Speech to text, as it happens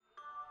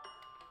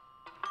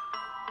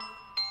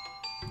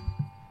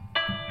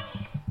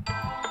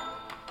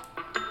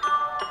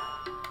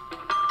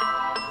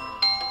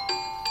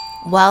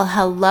Well,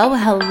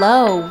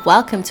 hello.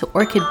 Welcome to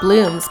Orchid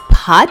Bloom's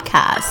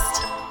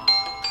podcast.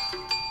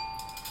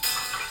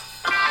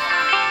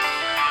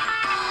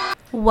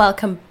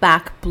 Welcome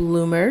back,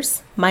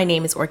 bloomers. My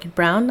name is Orchid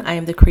Brown. I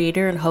am the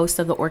creator and host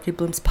of the Orchid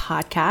Blooms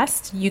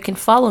podcast. You can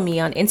follow me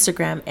on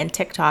Instagram and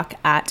TikTok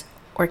at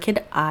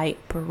Orchid Eye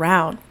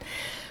Brown.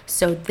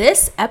 So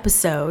this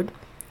episode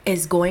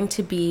is going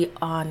to be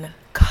on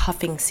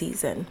cuffing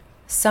season.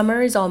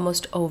 Summer is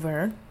almost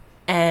over,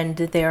 and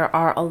there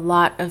are a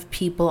lot of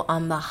people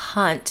on the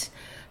hunt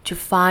to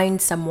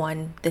find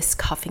someone this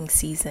cuffing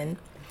season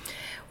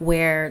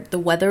where the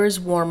weather is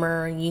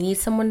warmer and you need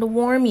someone to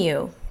warm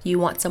you. You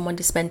want someone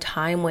to spend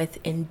time with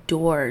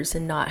indoors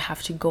and not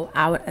have to go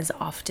out as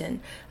often.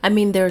 I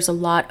mean, there's a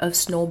lot of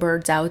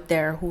snowbirds out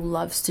there who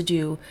loves to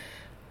do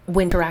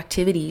winter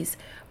activities,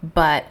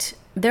 but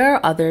there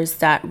are others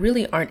that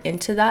really aren't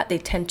into that. They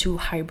tend to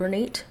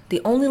hibernate.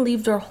 They only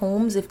leave their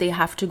homes if they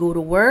have to go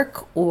to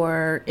work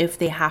or if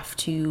they have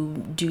to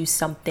do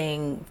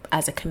something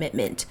as a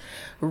commitment,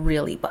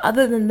 really. But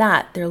other than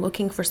that, they're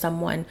looking for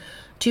someone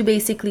to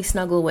basically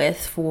snuggle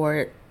with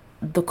for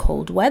the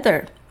cold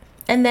weather.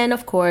 And then,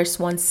 of course,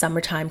 once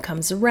summertime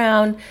comes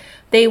around,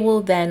 they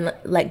will then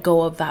let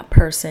go of that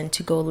person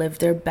to go live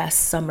their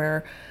best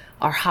summer,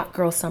 our hot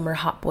girl summer,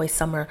 hot boy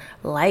summer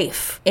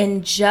life.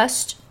 In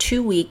just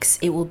 2 weeks,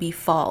 it will be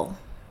fall.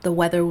 The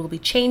weather will be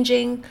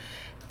changing.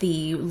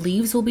 The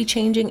leaves will be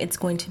changing. It's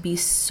going to be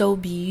so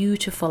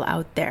beautiful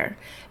out there,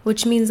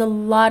 which means a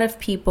lot of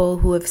people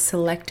who have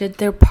selected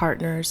their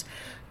partners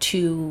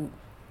to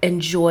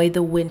enjoy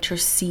the winter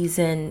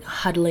season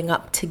huddling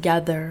up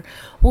together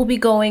will be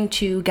going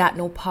to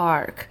Gatineau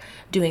Park,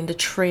 doing the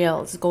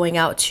trails, going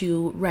out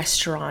to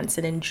restaurants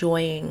and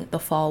enjoying the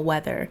fall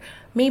weather.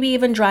 Maybe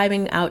even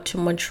driving out to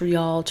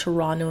Montreal,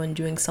 Toronto, and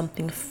doing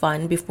something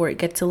fun before it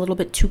gets a little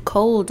bit too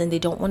cold and they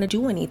don't want to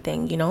do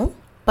anything, you know?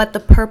 But the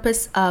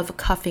purpose of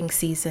cuffing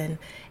season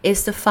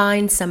is to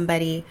find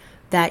somebody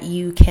that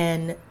you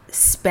can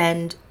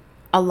spend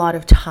a lot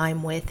of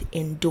time with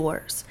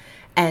indoors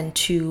and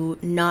to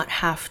not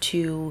have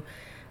to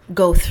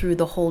go through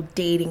the whole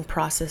dating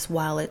process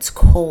while it's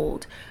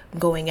cold,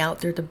 going out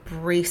there to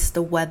brace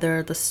the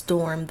weather, the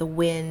storm, the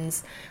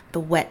winds, the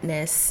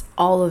wetness,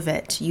 all of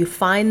it. You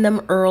find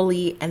them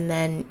early and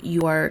then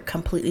you are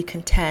completely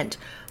content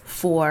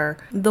for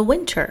the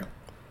winter.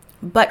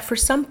 But for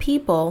some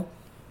people,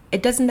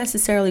 it doesn't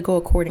necessarily go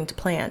according to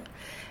plan.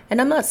 And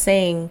I'm not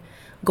saying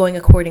going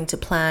according to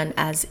plan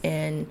as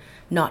in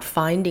not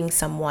finding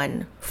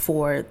someone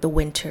for the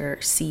winter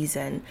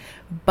season,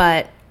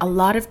 but a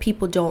lot of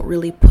people don't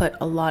really put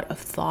a lot of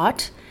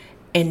thought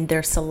in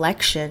their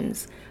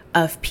selections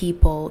of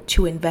people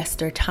to invest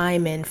their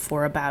time in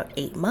for about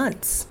 8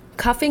 months.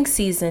 Cuffing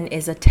season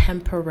is a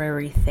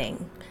temporary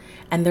thing.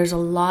 And there's a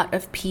lot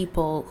of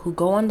people who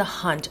go on the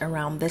hunt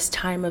around this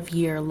time of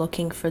year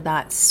looking for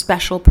that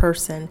special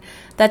person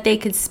that they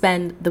could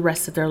spend the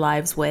rest of their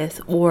lives with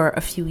or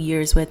a few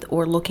years with,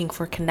 or looking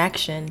for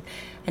connection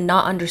and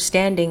not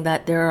understanding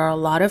that there are a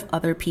lot of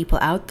other people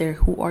out there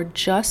who are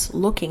just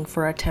looking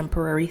for a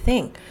temporary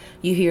thing.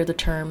 You hear the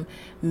term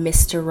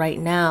Mr. Right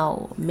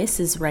Now,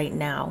 Mrs. Right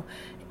Now.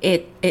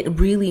 It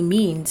really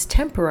means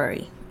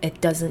temporary. It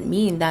doesn't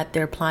mean that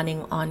they're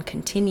planning on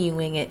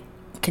continuing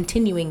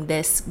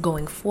this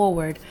going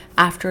forward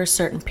after a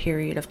certain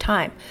period of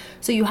time.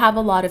 So you have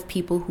a lot of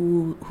people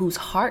whose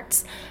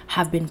hearts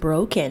have been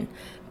broken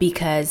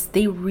because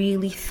they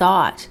really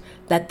thought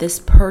that this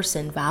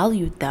person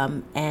valued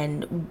them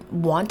and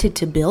wanted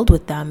to build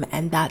with them,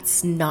 and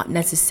that's not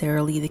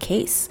necessarily the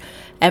case.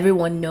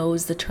 Everyone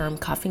knows the term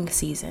cuffing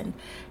season.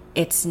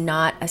 It's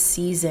not a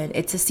season.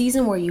 It's a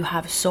season where you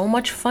have so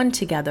much fun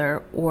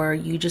together, or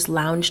you just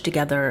lounge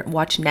together,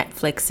 watch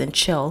Netflix and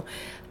chill.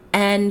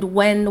 And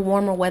when the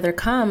warmer weather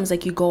comes,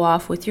 like you go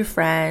off with your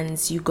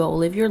friends, you go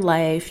live your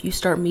life, you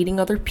start meeting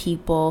other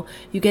people,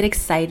 you get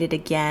excited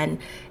again.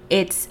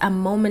 It's a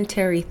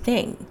momentary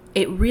thing.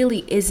 It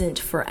really isn't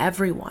for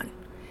everyone.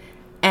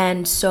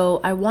 And so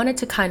I wanted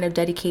to kind of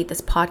dedicate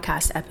this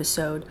podcast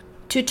episode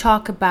to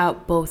talk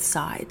about both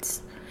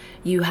sides.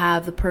 You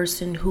have the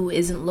person who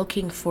isn't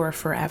looking for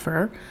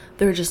forever.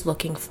 They're just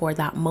looking for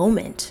that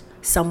moment,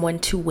 someone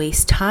to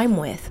waste time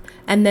with.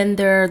 And then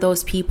there are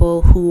those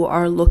people who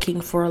are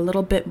looking for a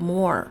little bit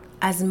more.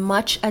 As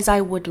much as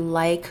I would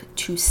like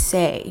to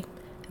say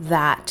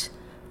that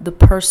the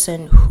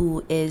person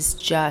who is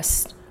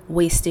just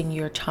wasting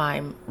your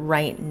time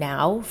right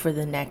now for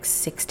the next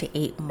 6 to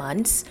 8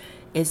 months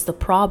is the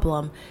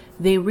problem,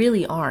 they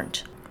really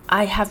aren't.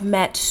 I have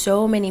met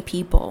so many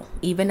people,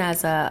 even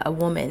as a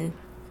woman.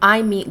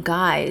 I meet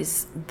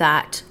guys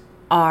that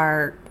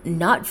are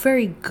not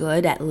very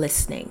good at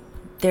listening.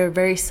 They're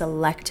very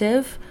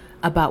selective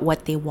about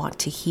what they want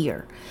to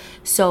hear.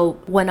 So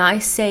when I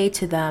say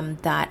to them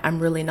that I'm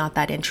really not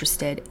that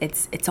interested,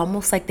 it's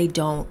almost like they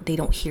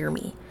don't hear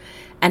me.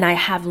 And I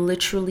have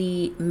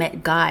literally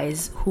met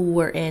guys who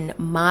were in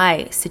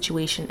my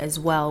situation as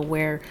well,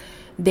 where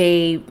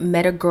they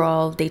met a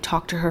girl, they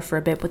talked to her for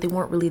a bit, but they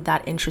weren't really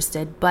that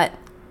interested. But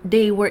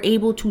they were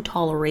able to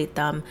tolerate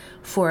them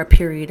for a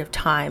period of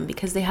time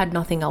because they had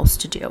nothing else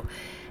to do.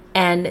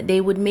 And they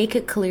would make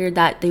it clear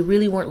that they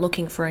really weren't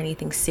looking for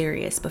anything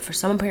serious. But for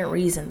some apparent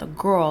reason, the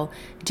girl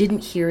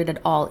didn't hear it at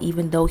all,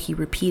 even though he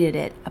repeated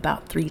it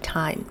about 3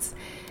 times.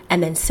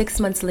 And then 6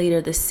 months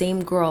later, the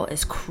same girl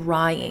is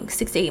crying.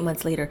 6 to 8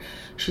 months later,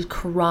 she's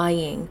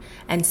crying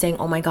and saying,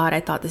 oh my God, I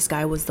thought this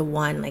guy was the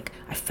one. Like,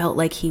 I felt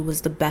like he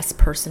was the best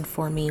person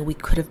for me. We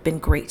could have been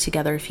great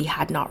together if he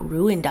had not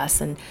ruined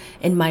us. And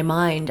in my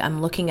mind, I'm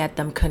looking at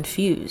them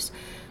confused.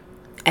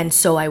 And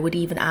so I would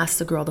even ask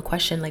the girl the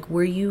question, like,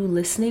 were you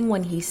listening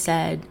when he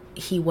said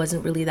he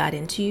wasn't really that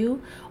into you,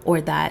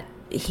 or that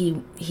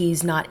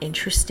he's not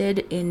interested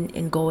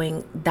in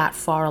going that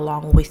far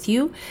along with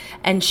you?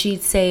 And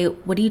she'd say,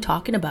 what are you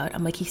talking about?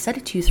 I'm like, he said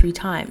it to you 3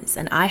 times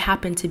and I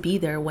happened to be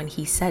there when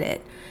he said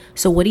it.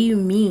 So what do you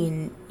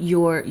mean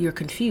you're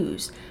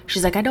confused?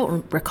 She's like, I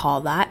don't recall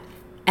that.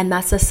 And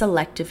that's a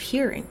selective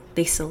hearing.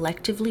 They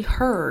selectively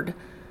heard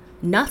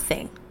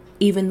nothing,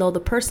 even though the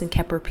person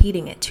kept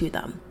repeating it to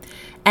them.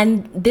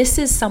 And this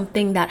is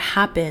something that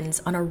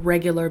happens on a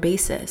regular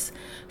basis.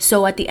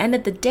 So at the end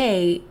of the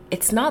day,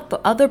 it's not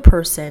the other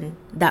person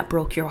that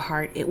broke your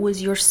heart. It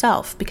was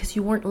yourself, because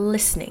you weren't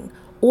listening,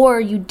 or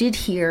you did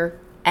hear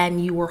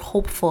and you were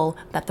hopeful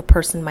that the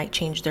person might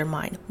change their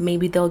mind.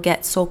 Maybe they'll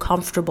get so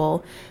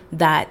comfortable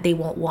that they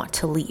won't want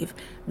to leave.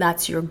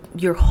 That's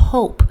your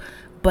hope,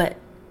 but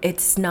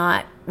it's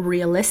not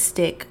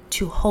realistic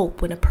to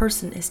hope when a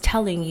person is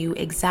telling you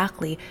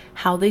exactly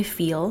how they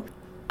feel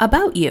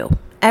about you.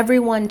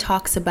 Everyone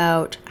talks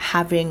about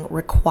having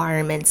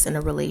requirements in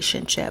a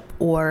relationship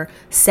or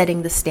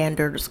setting the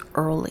standards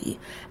early.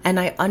 And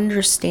I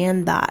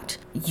understand that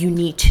you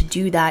need to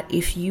do that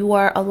if you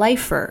are a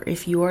lifer,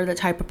 if you are the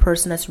type of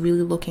person that's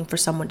really looking for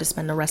someone to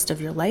spend the rest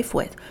of your life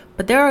with.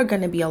 But there are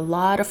going to be a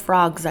lot of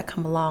frogs that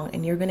come along,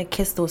 and you're going to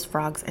kiss those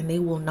frogs and they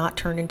will not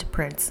turn into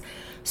prince.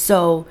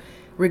 So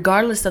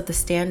regardless of the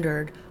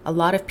standard, a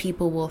lot of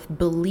people will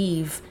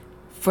believe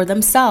for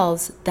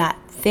themselves that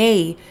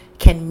they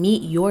can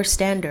meet your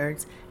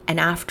standards, and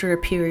after a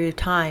period of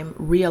time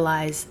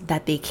realize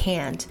that they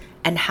can't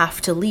and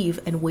have to leave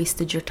and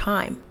wasted your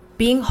time.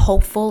 Being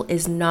hopeful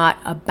is not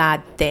a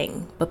bad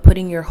thing, but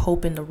putting your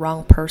hope in the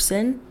wrong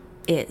person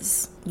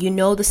is. You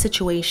know the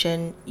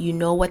situation, you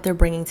know what they're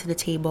bringing to the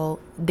table.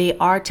 They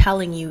are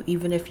telling you,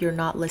 even if you're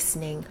not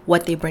listening,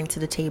 what they bring to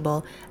the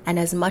table. And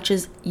as much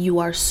as you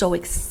are so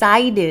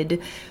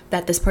excited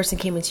that this person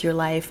came into your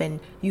life and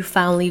you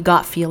finally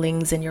got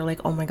feelings and you're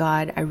like, oh my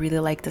God, I really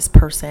like this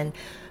person,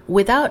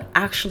 without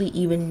actually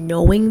even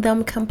knowing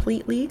them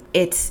completely,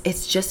 it's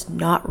just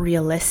not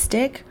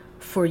realistic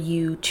for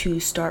you to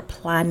start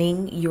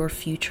planning your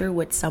future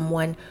with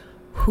someone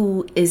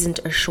who isn't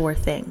a sure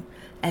thing,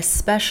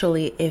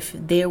 especially if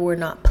they were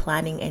not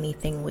planning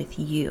anything with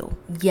you.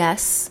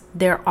 Yes,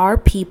 there are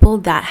people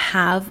that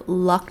have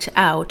lucked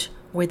out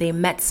where they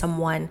met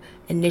someone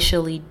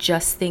initially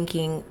just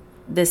thinking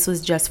this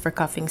was just for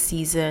cuffing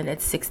season.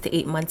 It's 6 to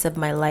 8 months of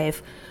my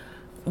life.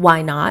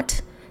 Why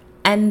not?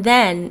 And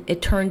then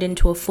it turned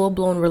into a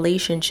full-blown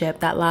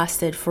relationship that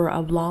lasted for a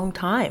long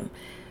time.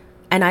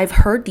 And I've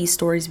heard these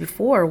stories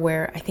before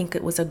where I think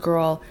it was a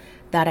girl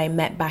that I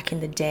met back in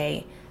the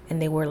day, and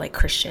they were like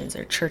Christians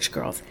or church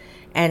girls.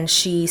 And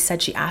she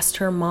said she asked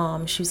her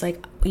mom, she was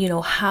like, you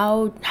know,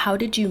 how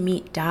did you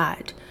meet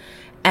dad?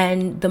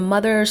 And the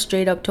mother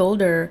straight up told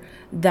her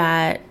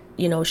that,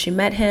 you know, she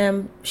met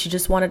him, she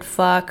just wanted to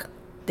fuck,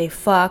 they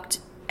fucked,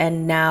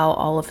 and now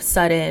all of a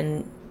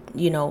sudden,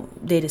 you know,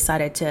 they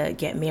decided to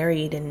get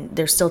married, and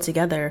they're still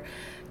together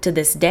to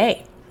this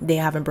day. They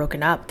haven't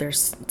broken up. They're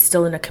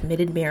still in a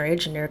committed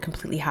marriage, and they're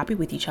completely happy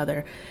with each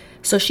other.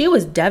 So she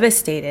was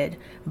devastated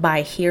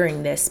by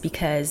hearing this,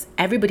 because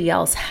everybody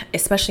else,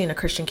 especially in a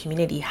Christian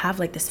community, have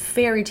like this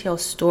fairy tale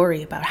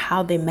story about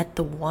how they met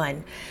the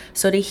one.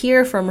 So to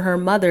hear from her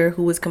mother,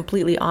 who was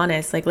completely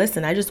honest, like,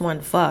 listen, I just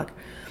wanted to fuck,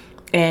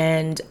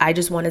 and I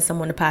just wanted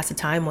someone to pass the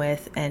time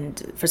with.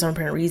 And for some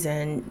apparent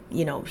reason,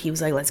 you know, he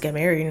was like, let's get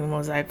married. And I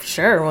was like,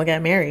 sure, we'll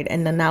get married.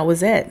 And then that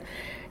was it.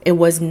 It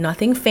was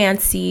nothing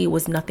fancy. It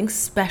was nothing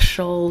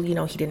special. You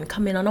know, he didn't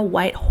come in on a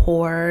white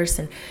horse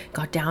and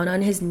got down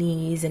on his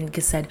knees and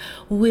said,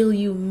 will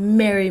you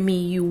marry me,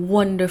 you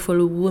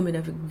wonderful woman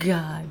of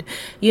God?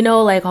 You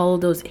know, like all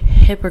of those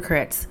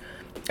hypocrites.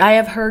 I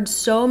have heard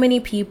so many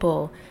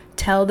people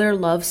tell their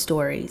love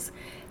stories,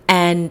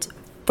 and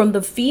from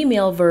the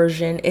female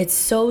version, it's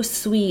so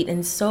sweet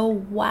and so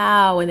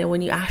wow. And then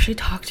when you actually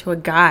talk to a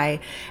guy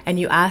and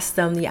you ask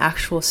them the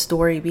actual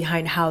story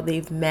behind how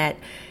they've met,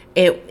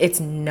 it's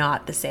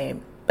not the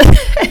same.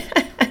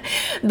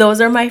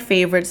 Those are my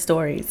favorite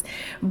stories.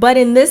 But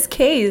in this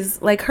case,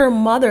 like, her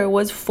mother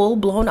was full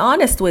blown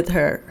honest with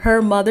her.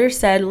 Her mother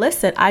said,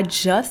 listen, I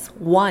just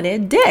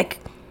wanted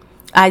dick.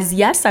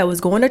 Yes, I was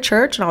going to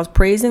church and I was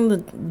praising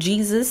the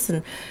Jesus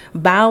and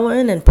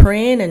bowing and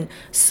praying and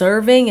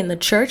serving in the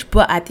church.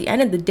 But at the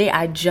end of the day,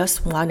 I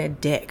just wanted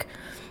dick.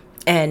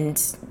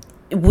 And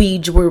we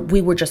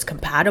were just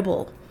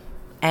compatible.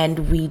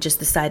 and we just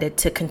decided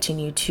to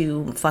continue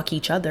to fuck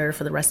each other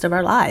for the rest of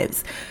our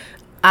lives.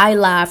 I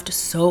laughed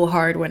so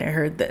hard when I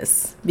heard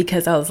this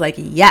because I was like,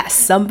 yes,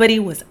 somebody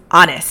was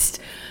honest.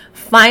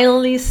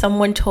 Finally,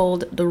 someone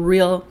told the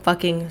real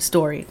fucking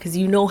story, because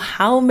you know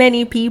how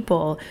many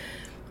people,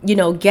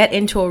 get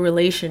into a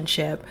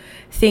relationship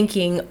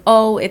thinking,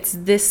 oh, it's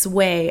this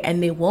way,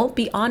 and they won't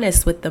be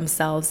honest with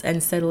themselves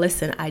and said,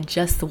 listen, I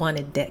just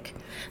wanted dick.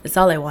 That's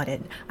all I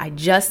wanted. I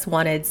just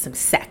wanted some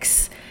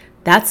sex.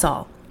 That's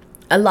all.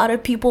 A lot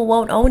of people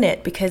won't own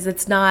it because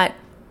it's not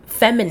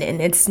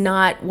feminine. It's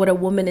not what a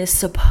woman is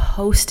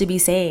supposed to be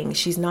saying.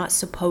 She's not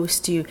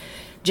supposed to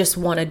just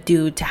want a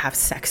dude to have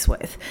sex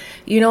with.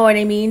 You know what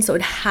I mean? So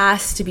it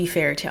has to be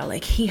fairy tale.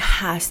 Like, he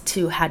has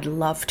to had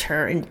loved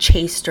her and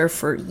chased her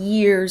for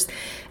years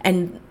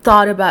and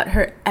thought about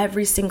her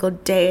every single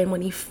day. And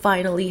when he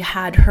finally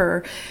had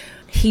her,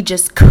 he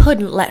just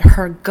couldn't let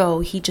her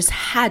go. He just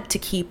had to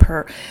keep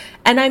her.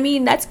 And I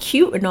mean, that's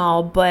cute and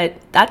all, but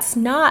that's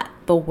not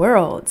the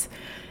world.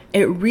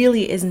 It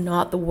really is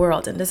not the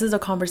world. And this is a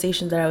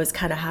conversation that I was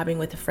kind of having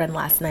with a friend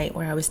last night,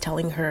 where I was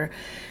telling her,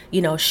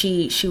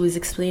 she was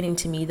explaining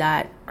to me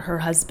that her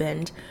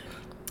husband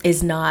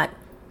is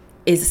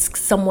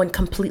someone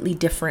completely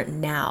different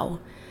now.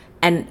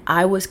 And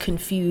I was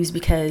confused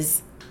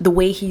because the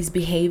way he's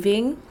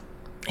behaving,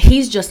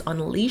 he's just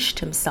unleashed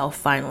himself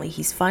finally.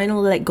 He's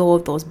finally let go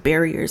of those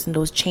barriers and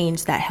those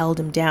chains that held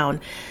him down.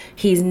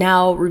 He's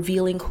now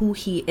revealing who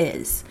he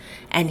is,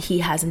 and he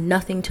has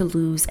nothing to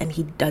lose, and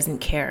he doesn't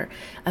care.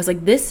 I was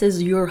like, this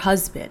is your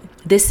husband.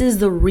 This is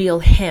the real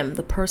him.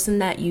 The person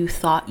that you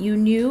thought you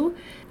knew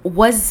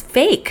was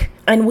fake.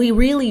 And we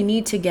really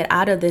need to get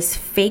out of this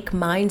fake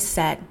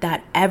mindset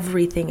that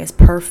everything is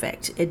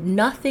perfect.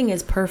 Nothing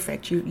is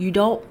perfect. You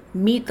don't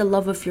meet the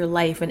love of your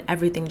life and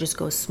everything just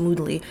goes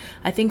smoothly.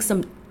 I think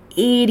some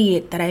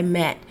idiot that I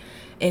met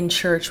in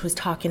church was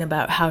talking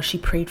about how she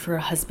prayed for her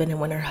husband, and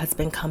when her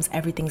husband comes,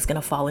 everything's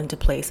gonna fall into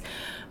place.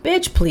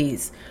 Bitch,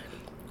 please.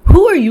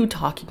 Who are you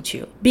talking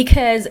to?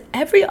 Because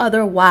every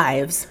other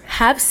wives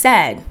have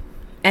said,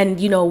 and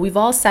we've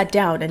all sat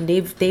down and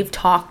they've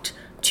talked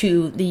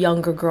to the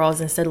younger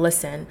girls and said,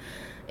 listen,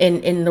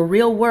 in the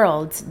real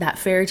world, that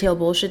fairy tale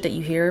bullshit that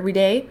you hear every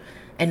day,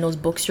 and those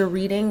books you're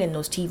reading and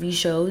those TV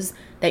shows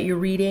that you're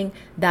reading,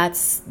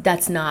 that's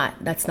not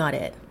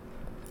it.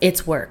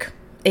 It's work.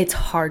 It's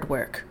hard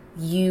work.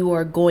 You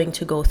are going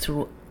to go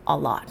through a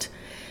lot.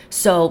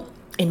 So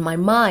in my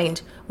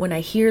mind, when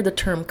I hear the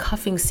term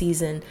cuffing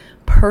season,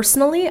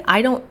 personally,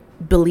 I don't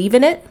believe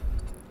in it,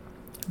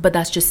 but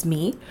that's just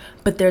me.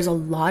 But there's a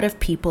lot of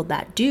people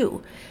that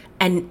do.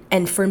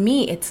 And for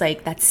me, it's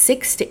like that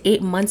 6 to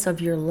 8 months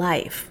of your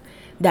life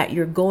that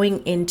you're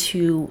going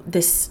into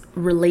this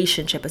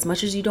relationship. As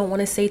much as you don't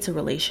want to say it's a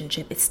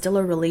relationship, it's still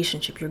a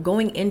relationship. You're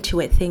going into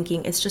it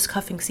thinking it's just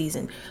cuffing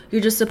season.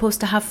 You're just supposed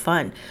to have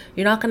fun.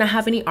 You're not going to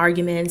have any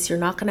arguments. You're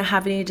not going to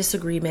have any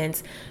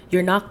disagreements.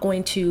 You're not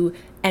going to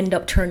end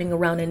up turning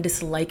around and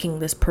disliking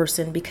this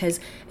person because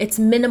it's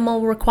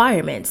minimal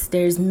requirements.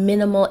 There's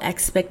minimal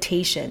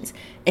expectations.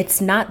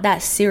 It's not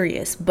that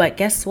serious. But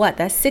guess what?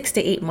 That's 6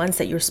 to 8 months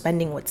that you're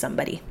spending with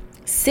somebody.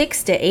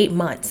 6 to 8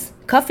 months.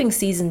 Cuffing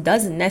season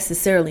doesn't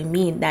necessarily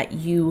mean that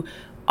you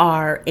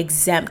are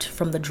exempt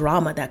from the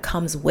drama that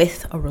comes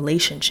with a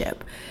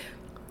relationship.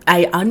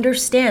 I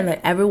understand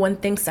that everyone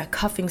thinks that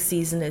cuffing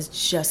season is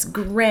just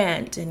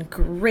grand and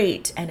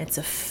great and it's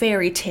a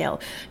fairy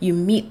tale. You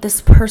meet this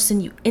person,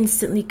 you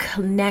instantly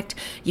connect,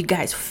 you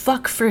guys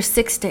fuck for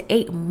 6 to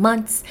 8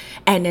 months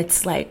and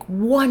it's like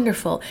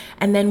wonderful.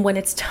 And then when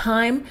it's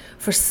time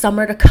for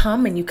summer to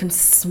come and you can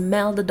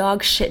smell the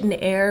dog shit in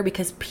the air,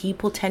 because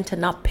people tend to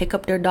not pick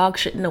up their dog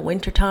shit in the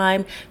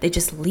wintertime. They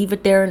just leave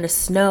it there in the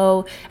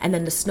snow, and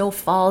then the snow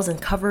falls and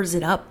covers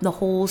it up the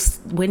whole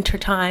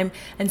wintertime,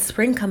 and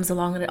spring comes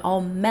along and it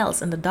all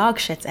melts and the dog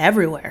shit's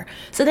everywhere.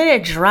 So then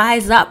it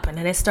dries up and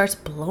then it starts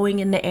blowing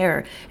in the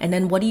air. And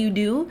then what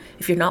do?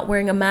 If you're not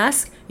wearing a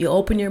mask, you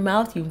open your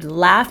mouth, you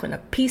laugh, and a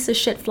piece of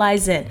shit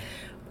flies in.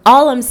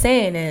 All I'm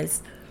saying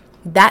is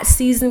that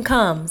season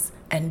comes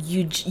and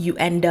you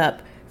end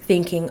up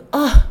thinking,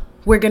 oh,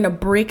 we're going to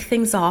break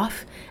things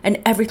off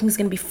and everything's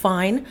going to be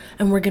fine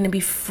and we're going to be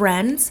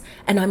friends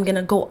and I'm going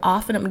to go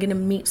off and I'm going to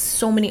meet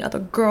so many other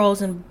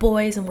girls and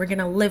boys and we're going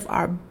to live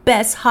our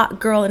best hot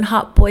girl and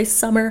hot boy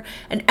summer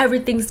and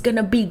everything's going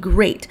to be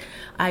great.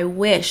 I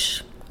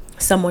wish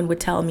someone would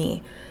tell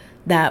me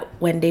that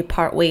when they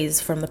part ways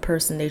from the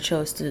person they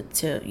chose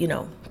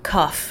to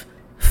cuff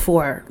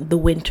for the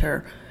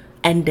winter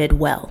ended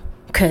well,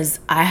 because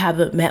I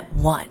haven't met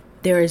one.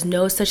 There is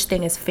no such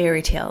thing as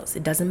fairy tales.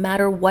 It doesn't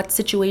matter what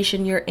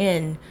situation you're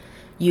in.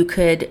 You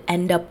could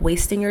end up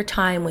wasting your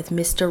time with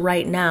Mr.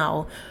 Right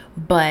Now,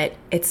 but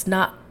it's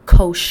not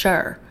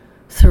kosher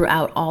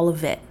throughout all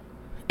of it.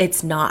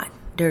 It's not.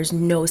 There's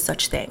no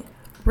such thing.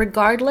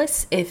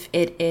 Regardless if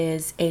it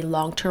is a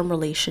long-term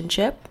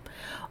relationship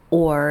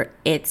or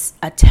it's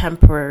a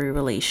temporary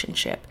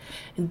relationship,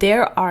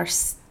 there are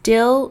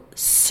still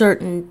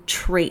certain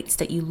traits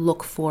that you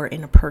look for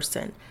in a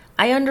person.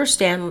 I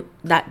understand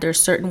that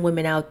there's certain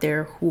women out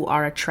there who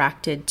are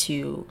attracted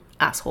to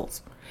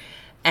assholes.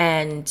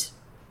 And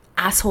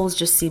assholes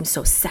just seem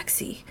so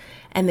sexy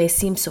and they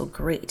seem so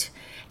great.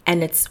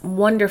 And it's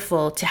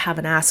wonderful to have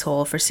an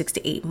asshole for 6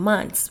 to 8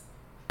 months,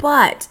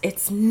 but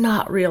it's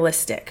not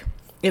realistic.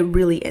 It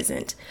really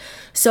isn't.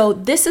 So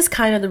this is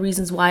kind of the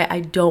reasons why I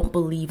don't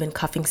believe in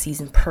cuffing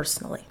season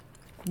personally.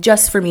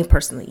 Just for me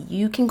personally.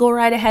 You can go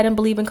right ahead and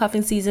believe in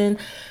cuffing season,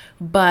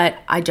 but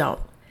I don't.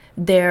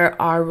 There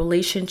are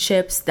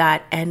relationships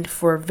that end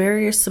for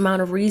various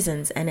amount of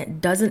reasons, and it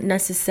doesn't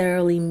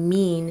necessarily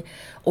mean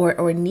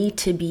or need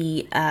to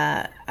be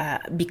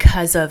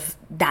because of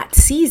that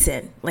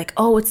season. Like,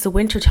 oh, it's the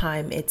winter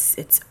time.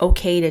 It's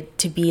okay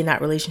to be in that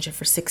relationship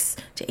for 6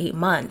 to 8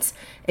 months.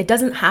 It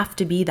doesn't have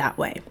to be that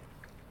way.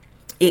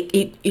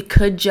 It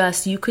could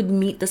just, you could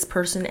meet this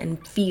person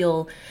and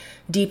feel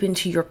deep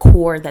into your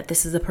core that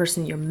this is the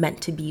person you're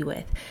meant to be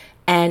with.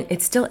 And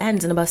it still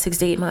ends in about 6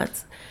 to 8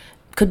 months.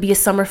 Could be a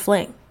summer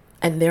fling.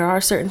 And there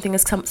are certain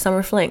things as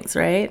summer flings,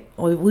 right?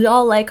 We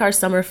all like our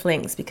summer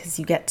flings because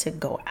you get to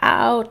go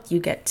out, you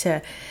get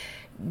to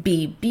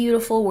be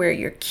beautiful, wear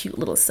your cute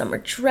little summer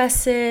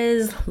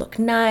dresses, look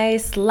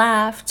nice,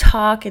 laugh,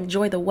 talk,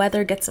 enjoy the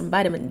weather, get some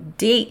vitamin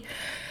D,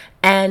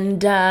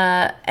 and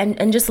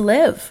just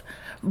live.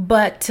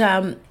 But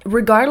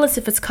regardless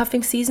if it's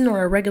cuffing season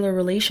or a regular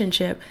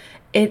relationship,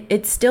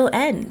 it still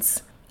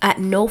ends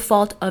at no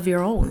fault of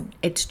your own.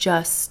 It's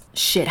just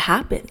shit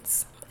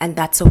happens. And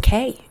that's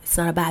okay. It's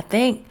not a bad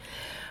thing.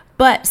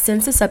 But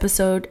since this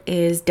episode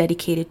is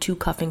dedicated to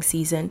cuffing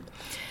season,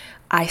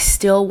 I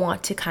still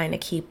want to kind of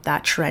keep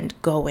that trend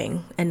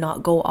going and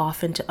not go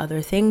off into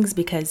other things,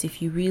 because if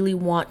you really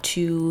want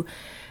to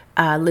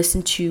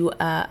listen to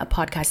a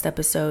podcast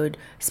episode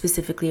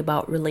specifically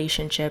about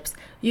relationships,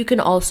 you can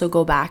also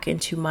go back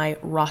into my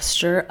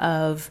roster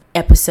of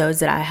episodes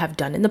that I have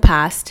done in the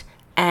past,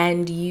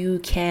 and you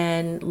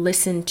can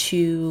listen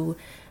to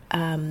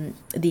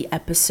the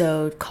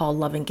episode called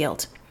Love and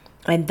Guilt.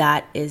 And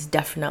that is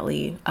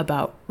definitely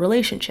about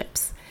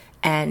relationships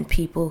and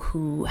people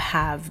who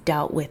have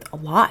dealt with a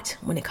lot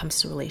when it comes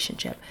to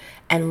relationship,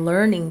 and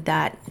learning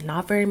that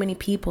not very many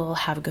people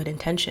have good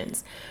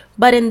intentions.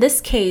 But in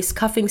this case,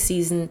 cuffing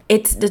season,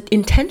 the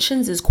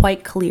intentions is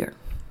quite clear.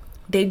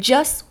 They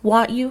just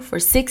want you for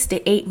 6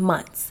 to 8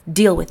 months.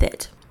 Deal with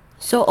it.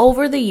 So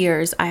over the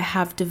years, I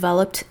have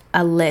developed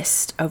a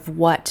list of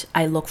what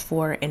I look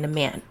for in a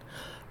man.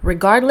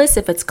 Regardless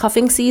if it's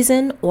cuffing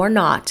season or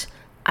not,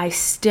 I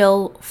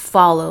still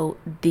follow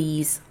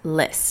these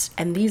lists.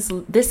 And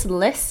this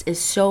list is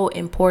so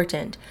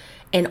important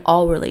in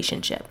all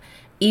relationship,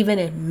 even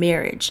in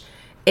marriage.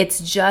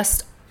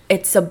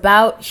 It's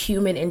about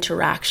human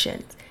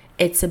interaction.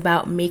 It's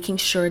about making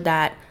sure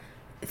that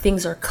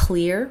things are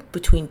clear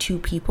between two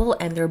people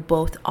and they're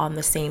both on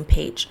the same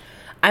page.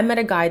 I met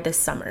a guy this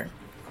summer,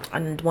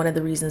 and one of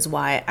the reasons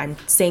why I'm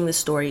saying this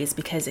story is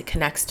because it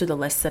connects to the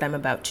list that I'm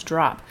about to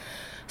drop.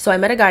 So I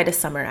met a guy this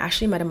summer. I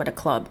actually met him at a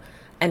club.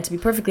 And to be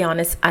perfectly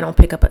honest, I don't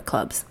pick up at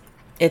clubs.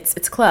 It's a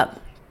club.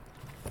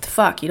 What the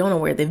fuck? You don't know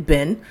where they've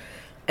been.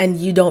 And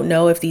you don't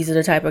know if these are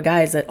the type of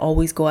guys that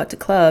always go out to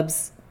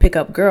clubs, pick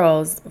up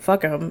girls,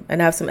 fuck them, and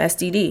have some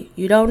STD.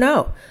 You don't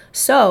know.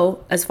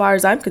 So as far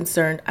as I'm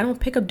concerned, I don't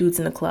pick up dudes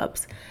in the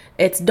clubs.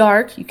 It's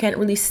dark. You can't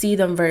really see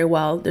them very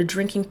well. They're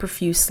drinking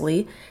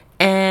profusely.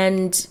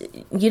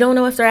 And you don't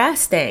know if their ass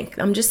stank.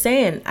 I'm just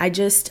saying, I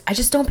just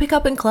don't pick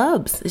up in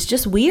clubs. It's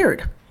just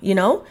weird, you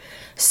know?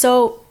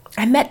 So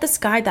I met this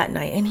guy that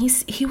night, and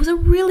he was a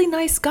really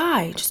nice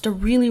guy, just a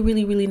really,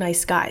 really, really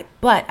nice guy.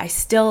 But I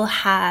still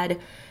had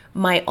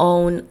my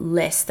own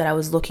list that I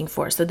was looking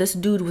for. So this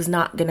dude was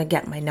not going to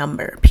get my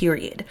number,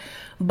 period.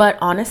 But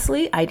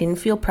honestly, I didn't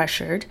feel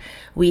pressured.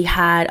 We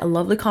had a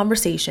lovely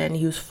conversation.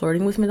 He was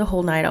flirting with me the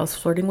whole night. I was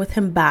flirting with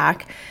him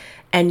back.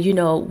 And,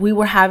 we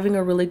were having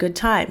a really good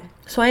time.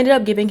 So I ended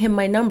up giving him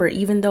my number,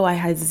 even though I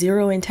had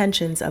zero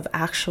intentions of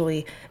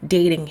actually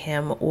dating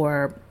him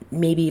or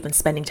maybe even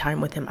spending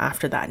time with him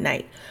after that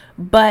night.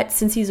 But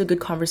since he's a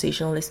good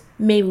conversationalist,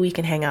 maybe we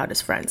can hang out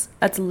as friends.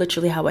 That's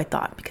literally how I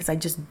thought, because I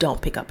just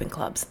don't pick up in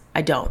clubs.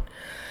 I don't.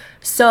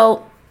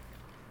 So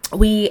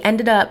we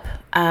ended up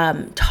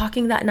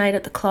talking that night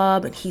at the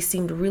club, and he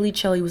seemed really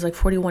chill. He was like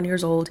 41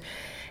 years old.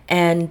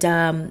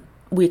 And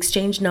we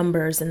exchanged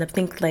numbers, and I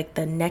think like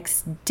the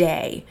next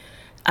day,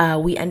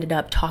 we ended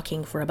up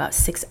talking for about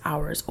 6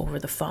 hours over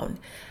the phone.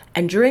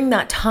 And during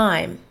that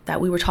time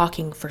that we were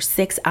talking for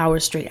 6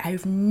 hours straight,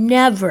 I've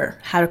never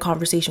had a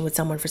conversation with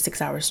someone for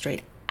 6 hours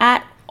straight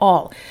at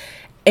all.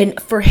 And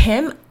for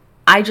him,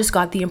 I just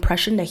got the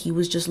impression that he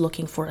was just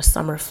looking for a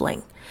summer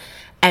fling.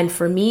 And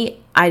for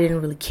me, I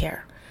didn't really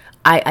care.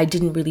 I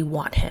didn't really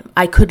want him.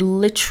 I could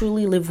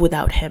literally live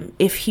without him.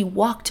 If he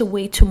walked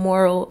away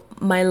tomorrow,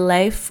 my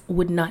life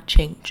would not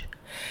change.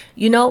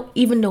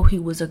 Even though he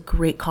was a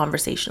great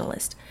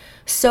conversationalist.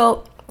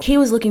 So he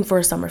was looking for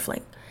a summer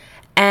fling.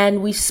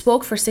 And we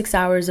spoke for 6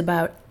 hours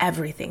about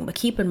everything. But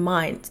keep in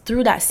mind,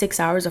 through that 6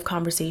 hours of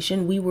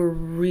conversation, we were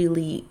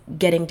really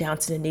getting down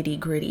to the nitty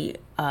gritty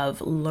of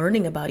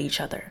learning about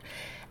each other.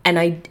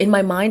 And in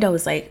my mind, I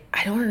was like,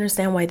 I don't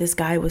understand why this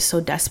guy was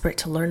so desperate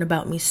to learn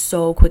about me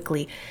so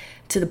quickly,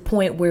 to the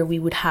point where we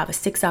would have a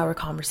 6-hour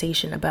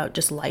conversation about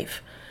just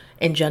life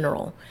in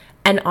general.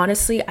 And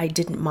honestly, I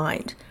didn't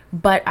mind.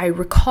 But I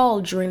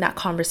recall during that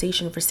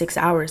conversation for 6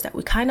 hours that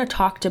we kind of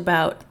talked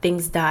about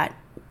things that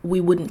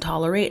we wouldn't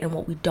tolerate and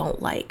what we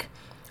don't like.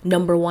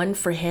 Number one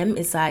for him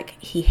is like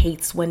he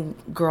hates when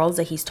girls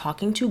that he's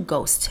talking to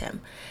ghost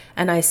him.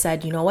 And I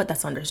said, you know what?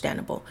 That's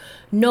understandable.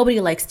 Nobody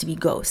likes to be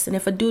ghosted. And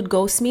if a dude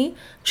ghosts me,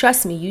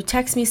 trust me, you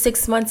text me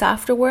 6 months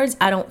afterwards,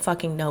 I don't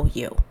fucking know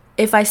you.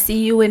 If I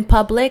see you in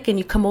public and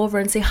you come over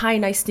and say, hi,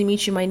 nice to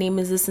meet you, my name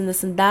is this and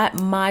this and that,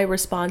 my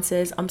response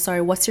is, I'm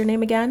sorry, what's your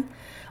name again?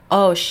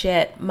 Oh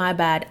shit, my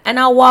bad. And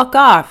I'll walk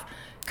off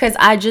because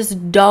I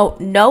just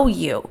don't know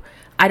you.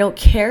 I don't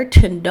care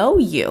to know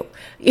you.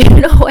 You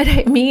know what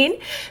I mean?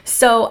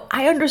 So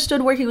I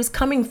understood where he was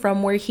coming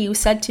from, where he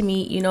said to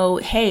me, you know,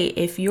 hey,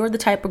 if you're the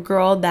type of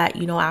girl that,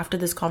 you know, after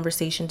this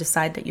conversation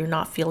decide that you're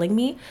not feeling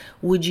me,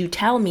 would you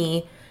tell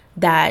me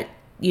that,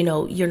 you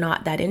know, you're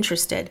not that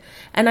interested?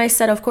 And I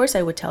said, of course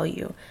I would tell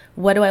you.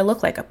 What do I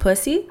look like? A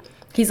pussy?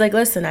 He's like,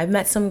 listen, I've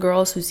met some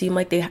girls who seem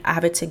like they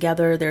have it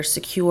together. They're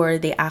secure.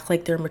 They act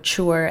like they're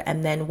mature.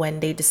 And then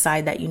when they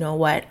decide that, you know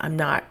what, I'm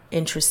not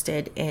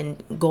interested in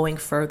going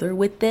further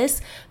with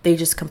this, they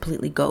just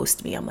completely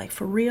ghost me. I'm like,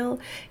 for real?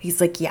 He's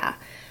like, yeah.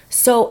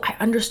 So I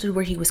understood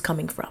where he was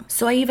coming from.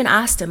 So I even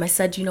asked him, I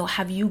said, you know,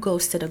 have you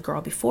ghosted a girl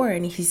before?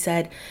 And he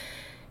said,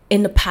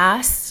 in the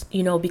past,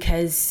 you know,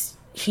 because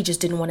he just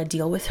didn't want to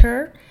deal with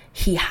her.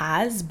 He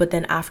has, but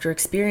then after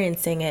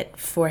experiencing it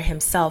for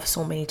himself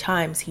so many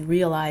times, he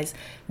realized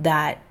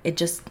that it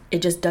just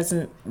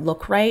doesn't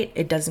look right.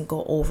 It doesn't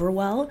go over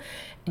well.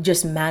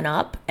 Just man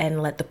up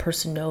and let the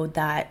person know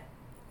that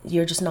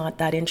you're just not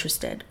that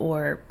interested,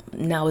 or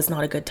now is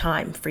not a good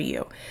time for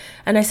you.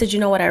 And I said, you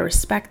know what? I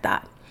respect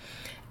that.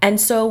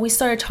 And so we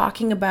started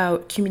talking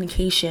about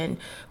communication.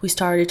 We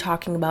started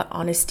talking about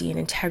honesty and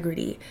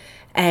integrity.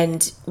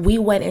 And we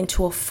went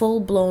into a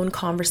full-blown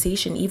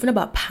conversation, even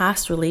about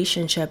past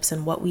relationships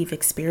and what we've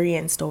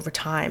experienced over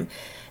time.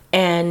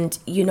 And,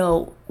 you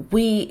know,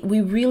 we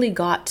really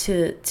got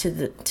to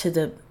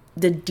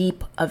the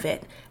deep of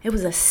it. It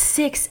was a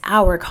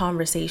 6-hour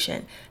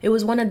conversation. It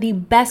was one of the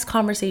best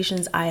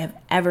conversations I have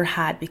ever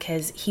had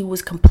because he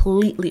was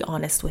completely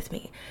honest with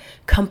me.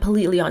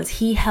 Completely honest.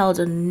 He held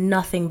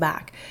nothing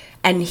back.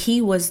 And he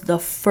was the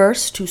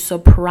first to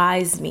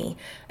surprise me,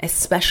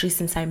 especially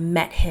since I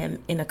met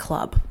him in a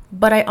club.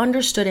 But I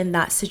understood in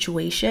that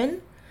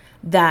situation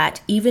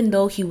that even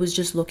though he was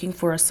just looking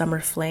for a summer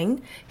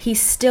fling, he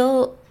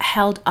still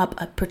held up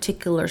a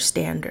particular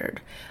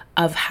standard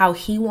of how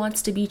he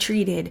wants to be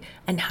treated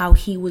and how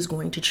he was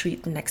going to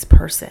treat the next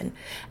person.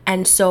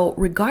 And so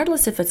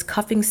regardless if it's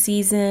cuffing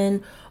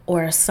season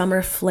or a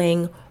summer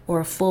fling or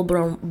a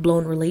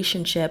full-blown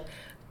relationship,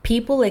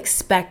 people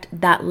expect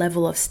that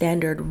level of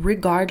standard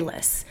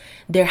regardless.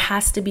 There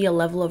has to be a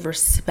level of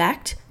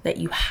respect that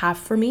you have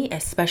for me,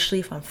 especially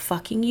if I'm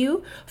fucking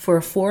you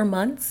for 4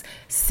 months,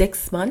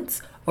 6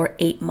 months, or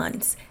 8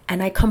 months.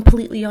 And I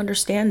completely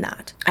understand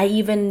that. I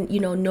even,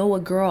 know a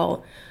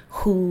girl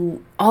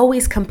who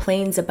always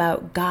complains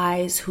about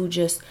guys who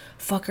just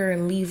fuck her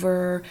and leave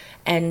her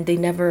and they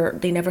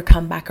never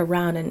come back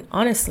around. And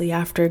honestly,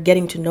 after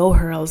getting to know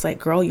her, I was like,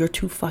 girl, you're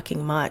too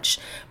fucking much.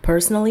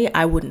 Personally,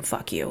 I wouldn't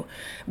fuck you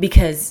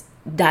because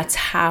that's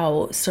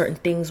how certain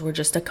things were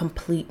just a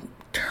complete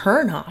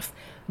turn off.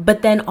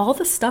 But then all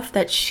the stuff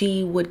that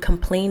she would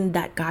complain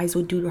that guys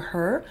would do to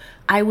her,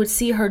 I would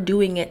see her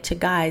doing it to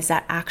guys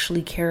that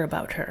actually care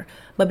about her.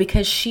 But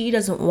because she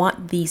doesn't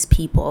want these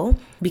people,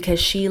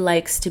 because she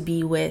likes to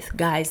be with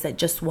guys that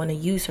just want to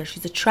use her,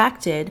 she's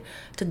attracted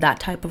to that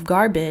type of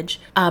garbage.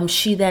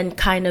 She then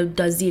kind of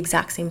does the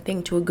exact same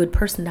thing to a good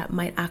person that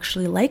might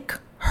actually like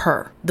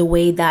her the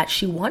way that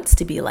she wants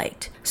to be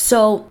liked.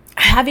 So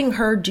having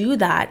her do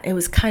that, it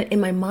was kind of in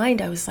my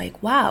mind, I was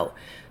like, wow,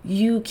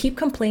 you keep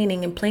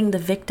complaining and playing the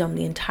victim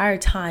the entire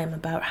time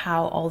about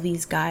how all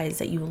these guys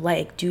that you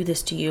like do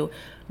this to you.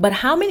 But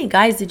how many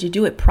guys did you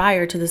do it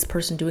prior to this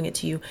person doing it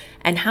to you?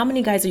 And how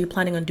many guys are you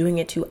planning on doing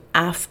it to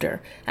after?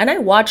 And I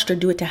watched her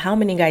do it to how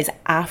many guys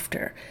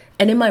after?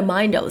 And in my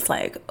mind, I was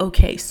like,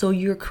 okay, so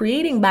you're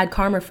creating bad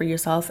karma for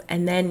yourself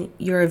and then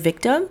you're a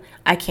victim?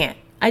 I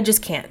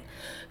just can't.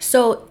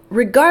 So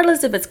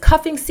regardless if it's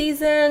cuffing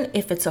season,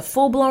 if it's a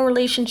full-blown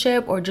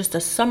relationship or just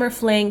a summer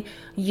fling,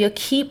 you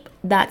keep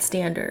that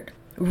standard.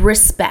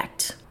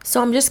 Respect.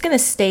 So I'm just going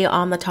to stay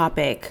on the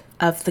topic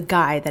of the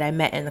guy that I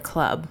met in the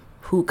club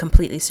who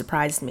completely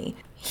surprised me.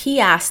 He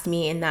asked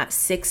me in that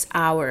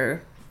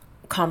 6-hour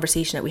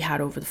conversation that we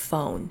had over the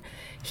phone,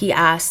 he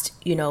asked,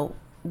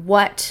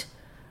 what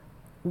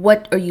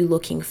are you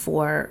looking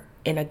for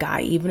in a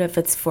guy, even if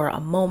it's for a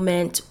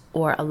moment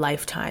or a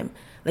lifetime?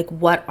 Like,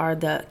 what are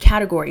the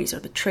categories or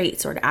the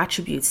traits or the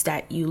attributes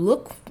that you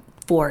look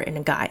for in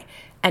a guy?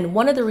 And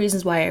one of the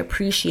reasons why I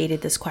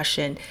appreciated this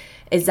question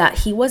is that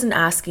he wasn't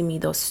asking me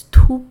those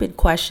stupid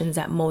questions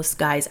that most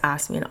guys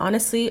ask me. And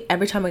honestly,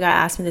 every time a guy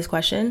asks me this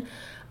question,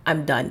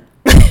 I'm done.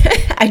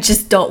 I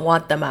just don't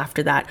want them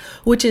after that,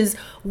 which is,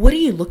 what are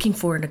you looking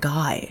for in a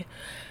guy?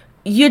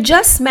 You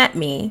just met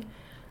me.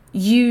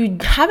 You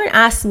haven't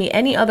asked me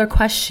any other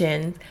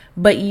question,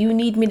 but you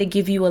need me to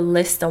give you a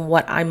list on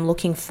what I'm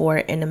looking for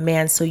in a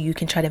man so you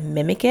can try to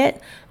mimic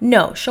it.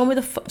 No, show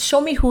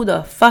me who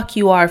the fuck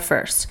you are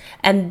first,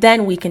 and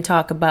then we can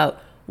talk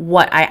about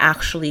what I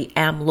actually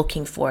am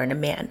looking for in a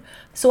man.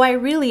 So I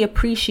really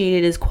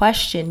appreciated his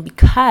question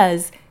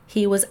because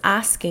he was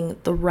asking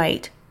the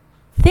right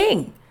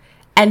thing.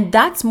 And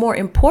that's more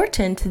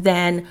important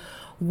than,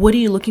 what are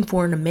you looking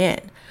for in a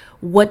man?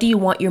 What do you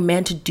want your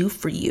man to do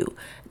for you?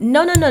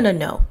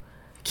 No.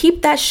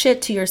 Keep that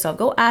shit to yourself.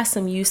 Go ask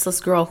some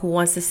useless girl who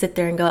wants to sit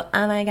there and go,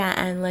 oh my God,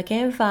 I'm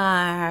looking for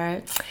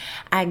a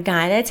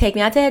guy to take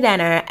me out to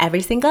dinner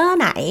every single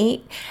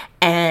night.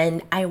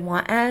 And I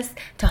want us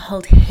to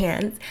hold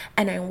hands.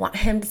 And I want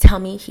him to tell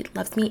me he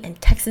loves me and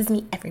texts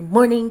me every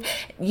morning.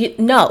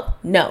 No,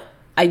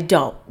 I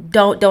don't.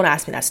 Don't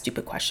ask me that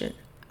stupid question.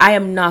 I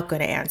am not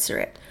going to answer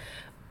it.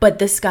 But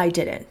this guy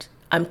didn't.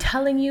 I'm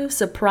telling you,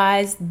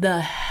 surprised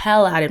the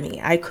hell out of me.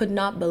 I could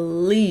not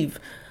believe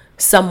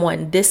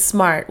someone this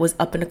smart was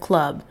up in a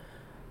club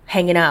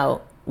hanging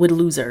out with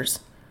losers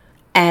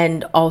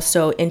and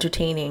also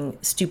entertaining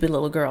stupid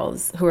little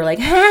girls who were like,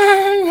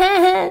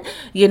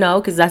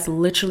 because that's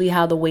literally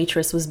how the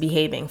waitress was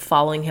behaving,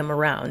 following him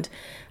around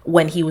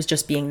when he was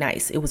just being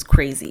nice. It was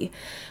crazy.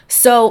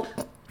 So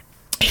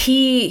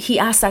he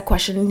asked that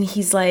question and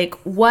he's like,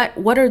 what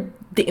are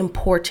the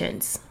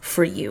importance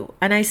for you?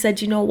 And I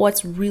said,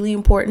 what's really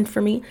important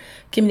for me?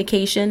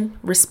 Communication,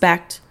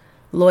 respect,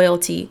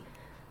 loyalty,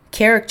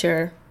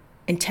 character,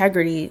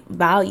 integrity,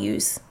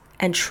 values,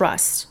 and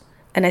trust.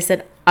 And I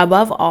said,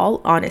 above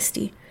all,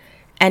 honesty.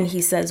 And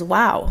he says,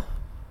 wow.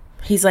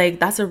 He's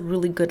like, that's a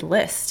really good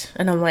list.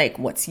 And I'm like,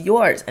 what's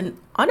yours? And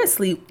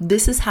honestly,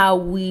 this is how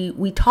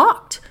we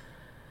talked.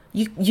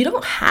 You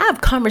don't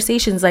have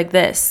conversations like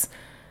this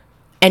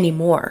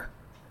anymore.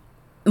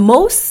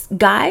 Most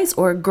guys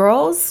or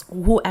girls,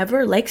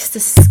 whoever, likes to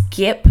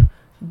skip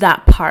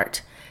that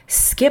part.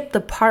 Skip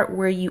the part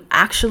where you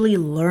actually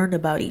learn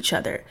about each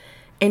other.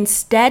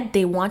 Instead,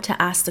 they want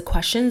to ask the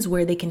questions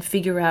where they can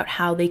figure out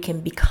how they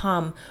can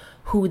become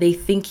who they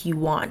think you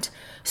want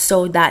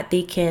so that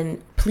they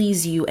can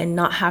please you and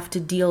not have to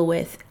deal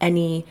with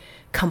any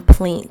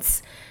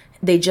complaints.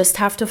 They just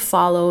have to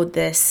follow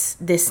this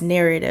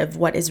narrative,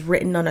 what is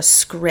written on a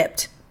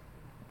script,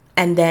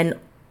 and then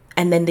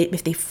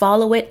if they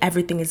follow it,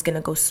 everything is going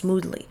to go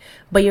smoothly.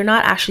 But you're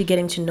not actually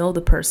getting to know the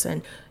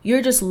person.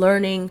 You're just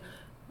learning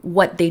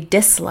what they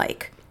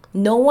dislike.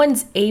 No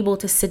one's able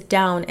to sit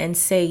down and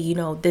say,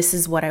 this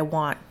is what I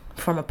want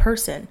from a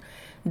person.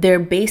 They're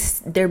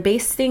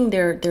basing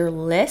their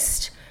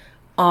list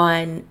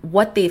on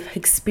what they've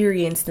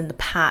experienced in the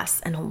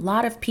past. And a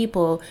lot of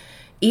people,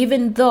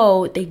 even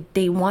though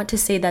they want to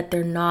say that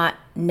they're not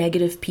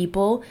negative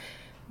people,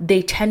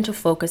 they tend to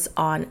focus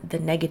on the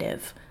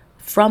negative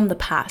from the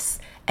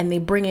past and they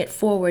bring it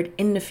forward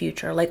in the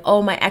future. Like,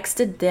 oh, my ex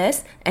did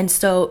this, and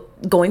so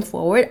going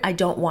forward, I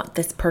don't want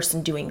this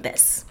person doing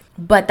this.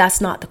 But that's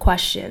not the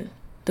question.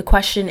 The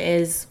question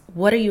is,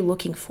 what are you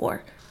looking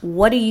for?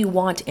 What do you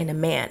want in a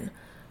man?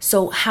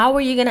 So how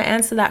are you going to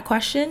answer that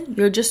question?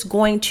 You're just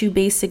going to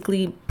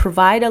basically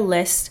provide a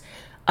list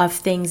of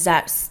things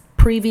that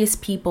previous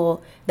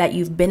people that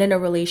you've been in a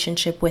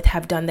relationship with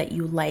have done that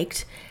you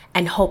liked,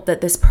 and hope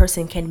that this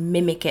person can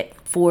mimic it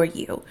for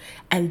you.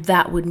 And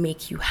that would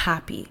make you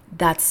happy.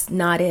 That's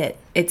not it.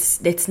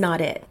 It's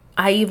not it.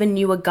 I even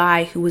knew a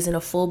guy who was in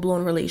a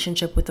full-blown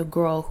relationship with a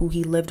girl who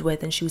he lived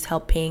with, and she was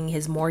helping paying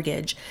his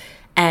mortgage.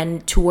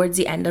 And towards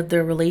the end of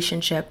their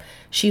relationship,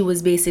 she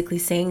was basically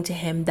saying to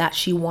him that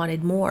she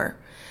wanted more.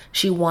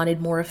 She wanted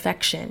more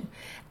affection.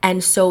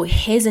 And so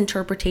his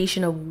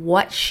interpretation of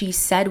what she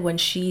said when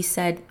she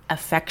said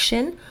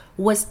affection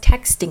was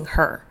texting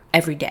her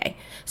every day.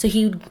 So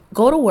he'd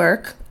go to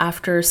work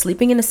after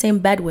sleeping in the same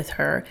bed with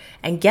her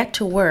and get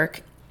to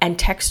work and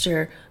text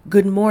her,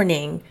 good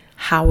morning,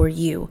 how are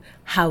you?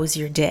 How's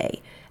your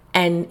day?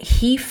 And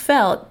he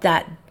felt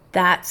that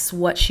that's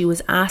what she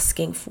was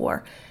asking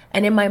for.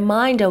 And in my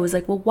mind, I was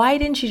like, well, why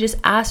didn't you just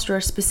ask her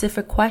a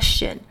specific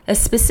question? A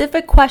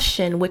specific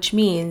question, which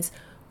means,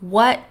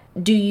 what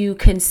do you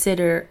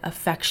consider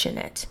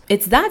affectionate?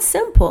 It's that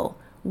simple.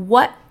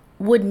 What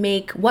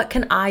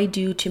can I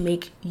do to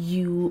make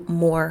you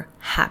more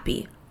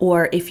happy?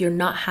 Or if you're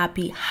not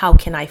happy, how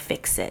can I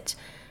fix it?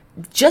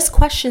 Just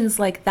questions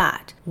like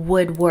that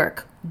would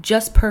work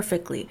just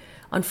perfectly.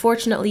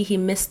 Unfortunately, he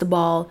missed the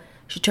ball.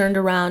 She turned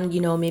around,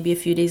 maybe a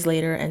few days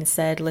later and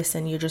said,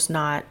 listen, you're just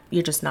not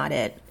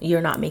it.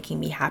 You're not making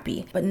me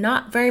happy. But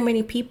not very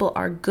many people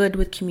are good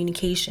with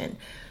communication.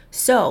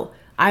 So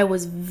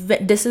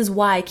this is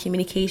why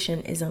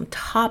communication is on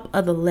top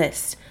of the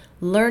list.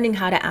 Learning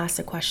how to ask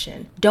a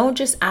question. Don't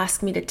just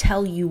ask me to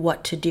tell you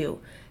what to do,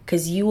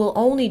 because you will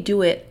only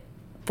do it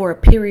for a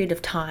period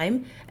of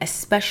time,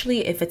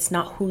 especially if it's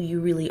not who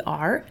you really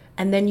are.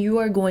 And then you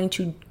are going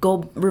to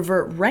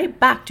revert right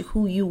back to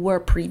who you were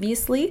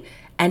previously,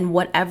 And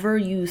whatever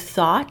you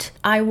thought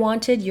I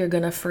wanted, you're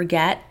going to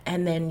forget,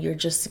 and then you're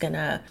just going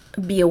to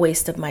be a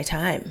waste of my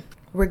time.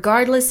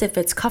 Regardless if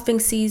it's cuffing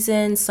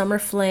season, summer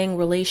fling,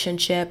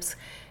 relationships,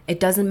 it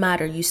doesn't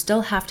matter. You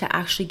still have to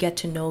actually get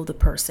to know the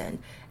person.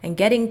 And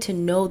getting to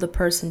know the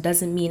person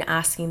doesn't mean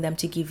asking them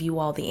to give you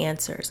all the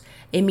answers.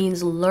 It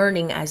means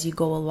learning as you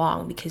go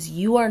along, because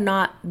you are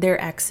not their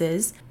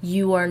exes.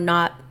 You are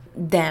not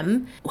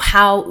them.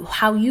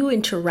 How you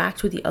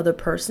interact with the other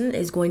person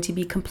is going to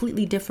be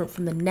completely different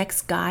from the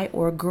next guy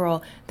or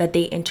girl that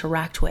they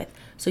interact with.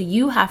 So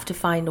you have to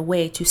find a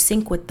way to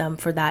sync with them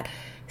for that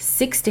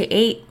 6 to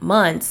 8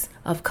 months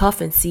of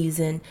cuffing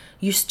season.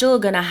 You're still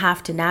gonna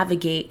have to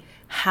navigate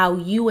how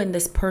you and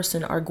this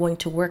person are going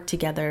to work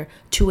together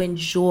to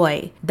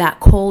enjoy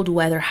that cold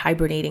weather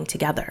hibernating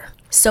together.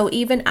 So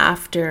even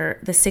after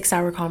the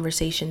 6-hour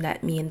conversation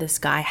that me and this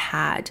guy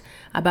had,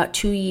 about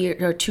 2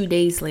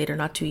 days later,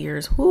 not 2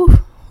 years,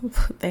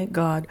 thank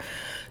God,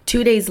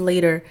 2 days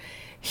later,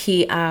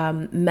 he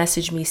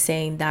messaged me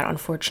saying that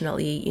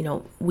unfortunately,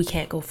 we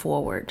can't go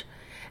forward.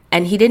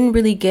 And he didn't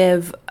really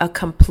give a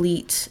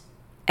complete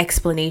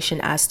explanation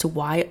as to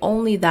why,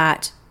 only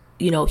that,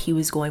 he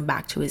was going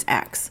back to his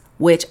ex,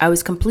 which I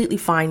was completely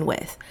fine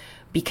with,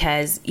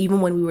 because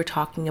even when we were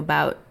talking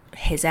about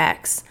his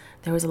ex,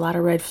 there was a lot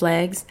of red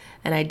flags.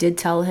 And I did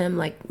tell him,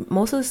 like,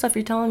 most of the stuff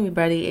you're telling me,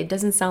 buddy, it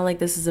doesn't sound like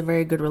this is a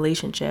very good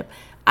relationship.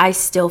 I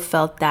still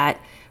felt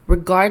that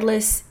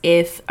regardless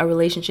if a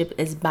relationship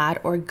is bad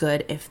or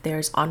good, if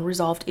there's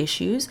unresolved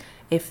issues,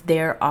 if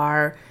there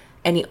are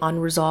any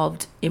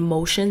unresolved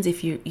emotions,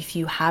 if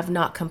you have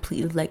not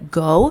completely let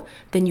go,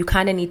 then you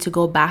kind of need to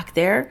go back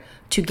there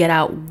to get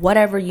out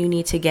whatever you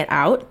need to get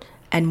out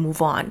and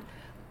move on.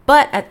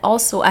 But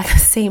also at the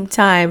same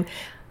time,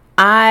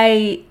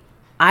 I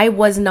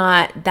was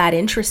not that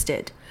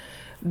interested,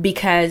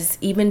 because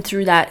even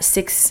through that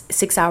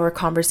six-hour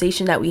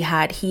conversation that we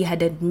had, he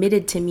had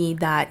admitted to me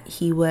that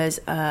he was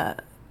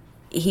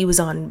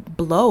on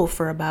blow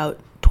for about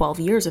 12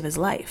 years of his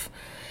life.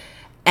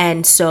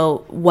 And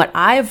so what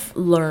I've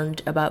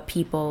learned about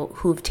people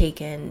who've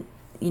taken,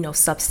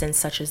 substance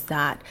such as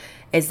that,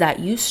 is that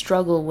you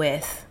struggle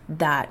with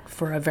that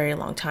for a very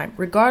long time,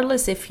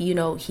 regardless if,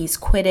 he's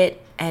quit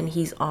it and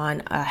he's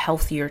on a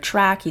healthier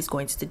track, he's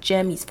going to the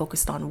gym, he's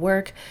focused on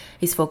work,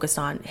 he's focused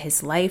on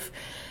his life.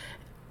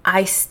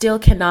 I still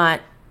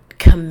cannot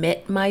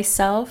commit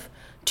myself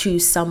to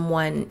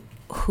someone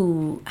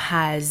who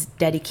has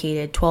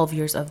dedicated 12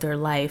 years of their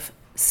life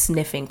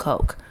sniffing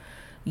coke.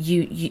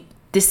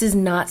 This is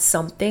not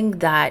something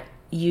that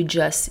you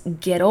just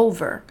get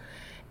over.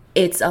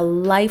 It's a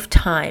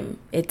lifetime.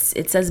 It's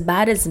as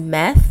bad as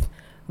meth,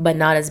 but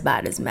not as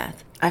bad as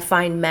meth. I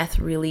find meth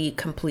really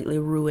completely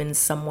ruins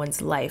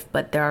someone's life,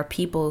 but there are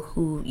people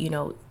who,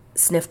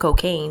 sniff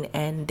cocaine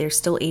and they're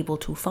still able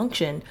to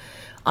function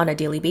on a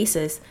daily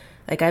basis.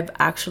 Like, I've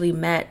actually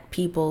met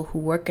people who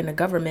work in the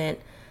government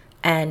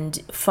and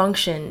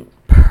function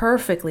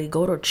perfectly,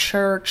 go to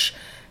church,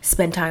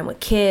 spend time with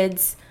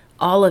kids,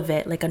 all of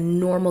it like a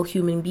normal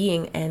human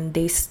being, and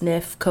they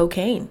sniff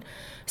cocaine.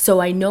 So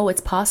I know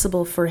it's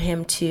possible for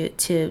him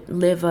to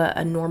live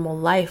a normal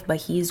life, but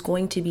he's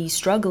going to be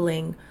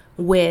struggling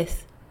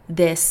with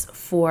this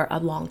for a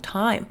long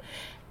time.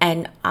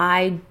 And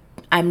I'm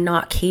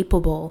not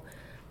capable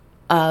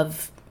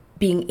of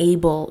being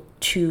able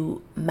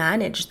to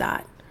manage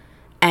that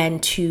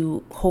and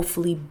to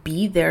hopefully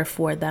be there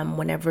for them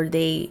whenever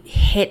they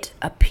hit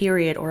a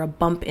period or a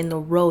bump in the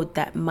road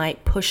that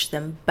might push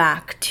them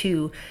back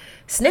to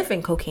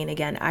sniffing cocaine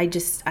again. I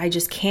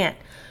just can't.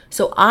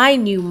 So I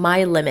knew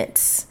my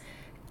limits.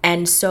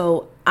 And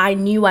so I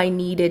knew I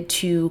needed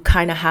to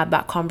kind of have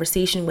that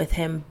conversation with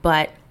him,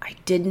 but I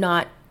did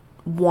not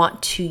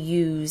want to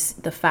use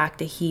the fact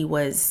that he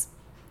was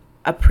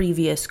a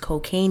previous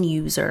cocaine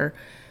user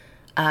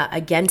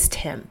against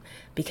him,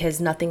 because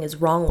nothing is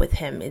wrong with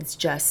him. It's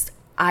just,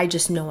 I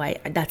just know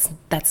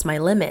that's my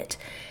limit.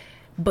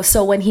 But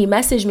so when he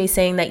messaged me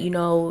saying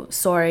that,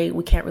 sorry,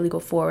 we can't really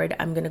go forward,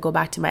 I'm going to go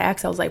back to my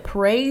ex, I was like,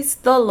 praise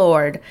the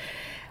Lord.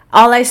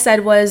 All I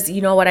said was,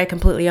 what, I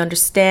completely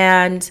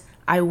understand.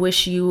 I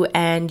wish you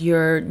and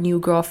your new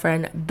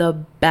girlfriend the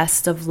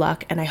best of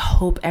luck, and I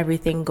hope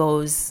everything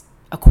goes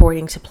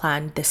according to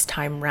plan this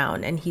time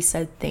round. And he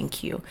said,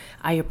 thank you.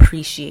 I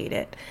appreciate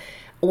it.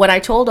 When I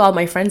told all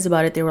my friends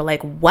about it, they were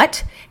like,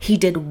 what? He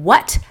did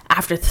what?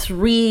 After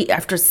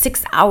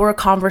 6-hour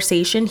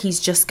conversation, he's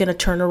just going to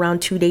turn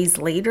around 2 days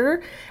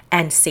later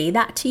and say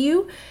that to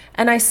you?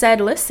 And I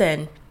said,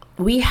 listen,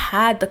 we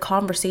had the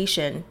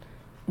conversation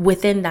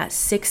within that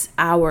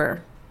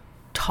 6-hour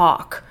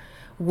talk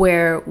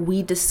where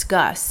we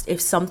discussed if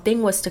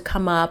something was to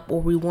come up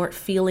or we weren't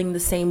feeling the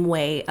same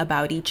way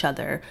about each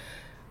other,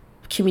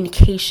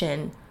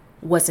 communication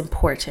was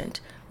important.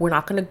 We're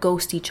not going to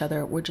ghost each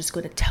other. We're just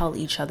going to tell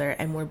each other,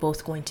 and we're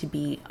both going to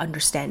be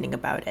understanding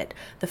about it.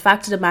 The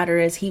fact of the matter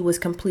is, he was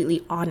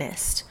completely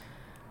honest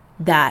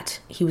that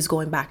he was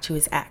going back to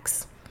his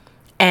ex.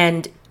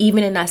 And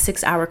even in that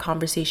 6-hour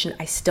conversation,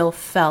 I still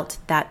felt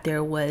that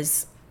there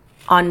was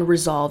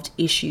unresolved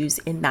issues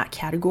in that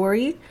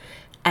category.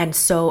 And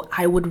so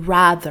I would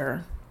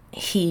rather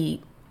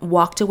he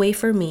walked away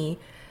from me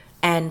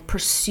and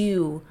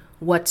pursue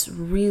what's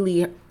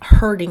really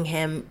hurting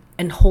him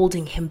and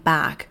holding him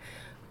back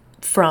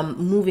from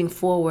moving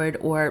forward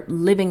or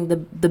living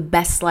the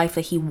best life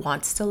that he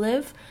wants to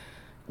live.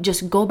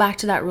 Just go back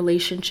to that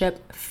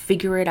relationship,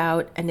 figure it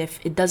out. And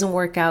if it doesn't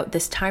work out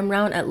this time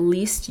round, at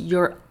least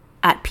you're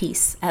at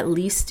peace. At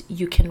least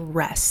you can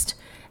rest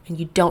and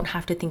you don't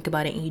have to think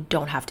about it and you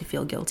don't have to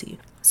feel guilty.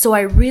 So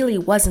I really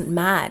wasn't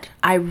mad.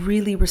 I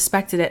really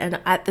respected it. And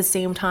at the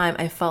same time,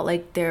 I felt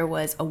like there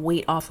was a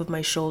weight off of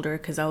my shoulder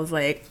because I was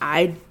like,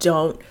 I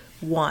don't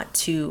want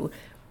to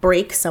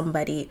break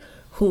somebody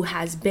who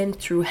has been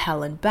through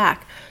hell and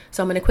back.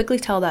 So I'm going to quickly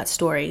tell that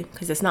story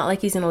because it's not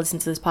like he's going to listen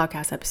to this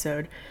podcast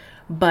episode.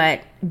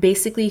 But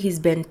basically, he's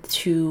been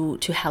to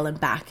hell and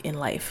back in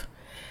life.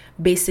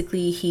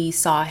 Basically, he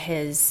saw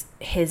his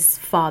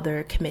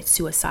father commit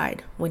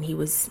suicide when he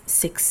was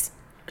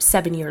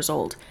 7 years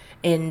old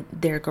in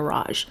their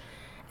garage.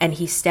 And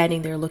he's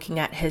standing there looking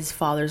at his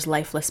father's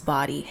lifeless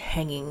body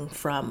hanging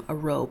from a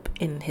rope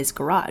in his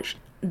garage.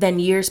 Then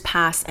years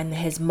pass and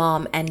his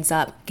mom ends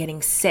up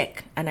getting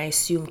sick, and I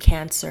assume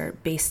cancer,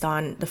 based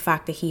on the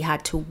fact that he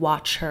had to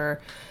watch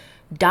her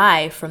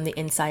die from the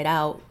inside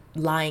out,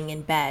 lying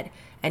in bed,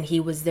 and he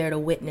was there to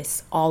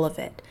witness all of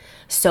it.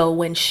 So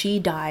when she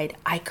died,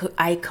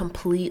 I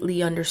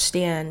completely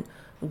understand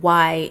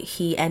why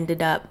he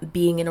ended up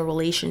being in a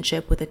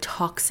relationship with a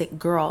toxic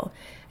girl,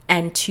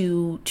 and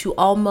to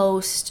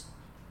almost,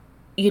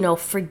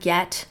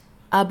 forget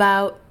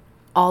about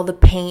all the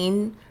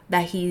pain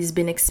that he's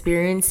been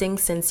experiencing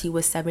since he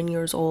was 7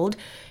 years old,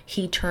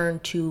 he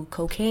turned to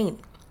cocaine.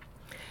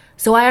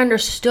 So I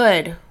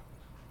understood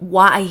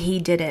why he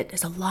did it.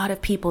 There's a lot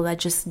of people that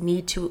just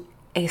need to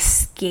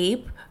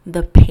escape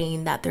the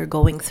pain that they're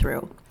going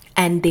through,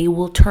 and they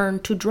will turn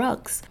to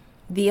drugs.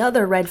 The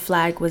other red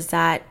flag was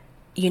that,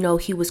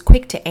 he was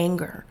quick to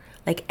anger,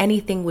 like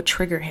anything would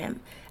trigger him.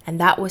 And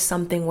that was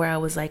something where I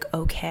was like,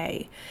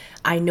 okay,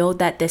 I know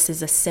that this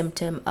is a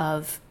symptom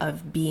of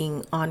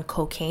being on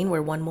cocaine,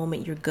 where one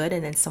moment you're good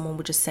and then someone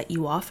would just set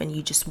you off and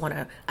you just want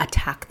to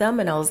attack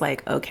them. And I was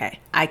like, okay,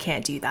 I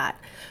can't do that,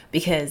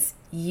 because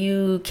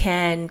you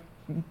can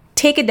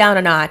take it down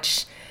a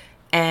notch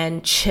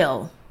and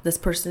chill. This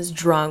person is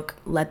drunk,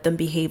 let them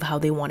behave how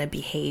they want to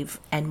behave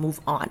and move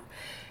on.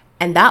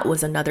 And that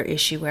was another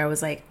issue where I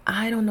was like,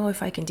 I don't know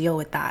if I can deal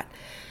with that.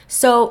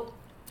 So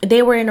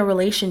they were in a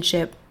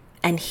relationship,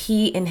 and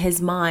he, in his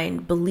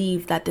mind,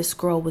 believed that this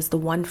girl was the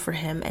one for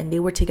him, and they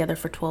were together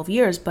for 12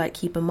 years. But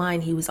keep in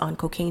mind, he was on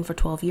cocaine for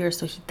 12 years,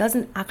 so he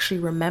doesn't actually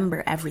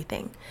remember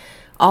everything.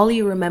 All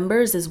he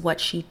remembers is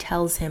what she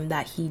tells him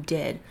that he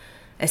did,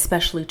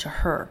 especially to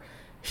her.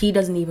 He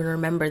doesn't even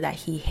remember that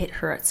he hit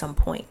her at some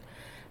point.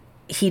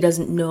 He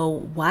doesn't know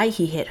why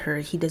he hit her.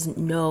 He doesn't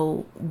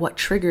know what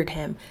triggered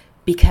him,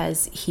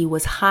 because he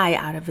was high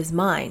out of his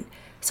mind.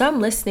 So I'm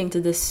listening to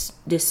this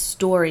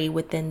story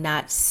within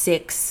that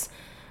six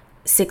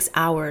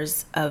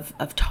hours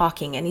of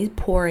talking, and he's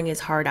pouring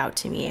his heart out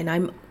to me, and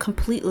I'm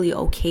completely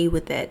okay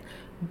with it.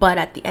 But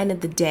at the end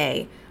of the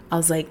day, I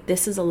was like,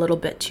 this is a little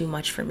bit too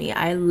much for me.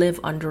 I live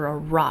under a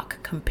rock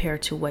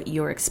compared to what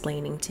you're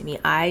explaining to me.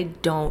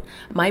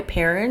 My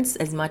parents,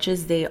 as much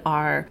as they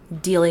are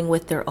dealing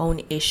with their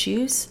own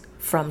issues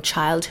from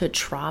childhood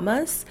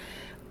traumas,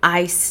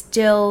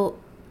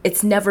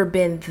 it's never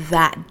been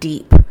that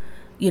deep.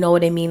 You know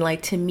what I mean?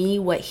 Like, to me,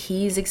 what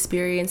he's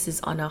experienced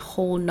is on a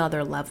whole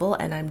nother level,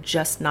 and I'm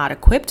just not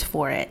equipped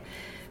for it.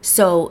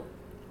 So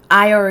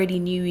I already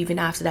knew, even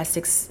after that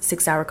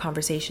six-hour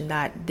conversation,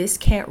 that this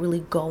can't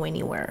really go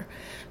anywhere.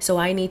 So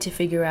I need to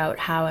figure out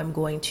how I'm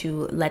going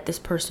to let this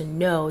person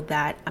know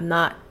that I'm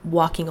not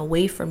walking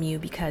away from you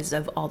because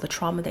of all the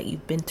trauma that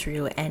you've been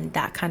through, and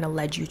that kind of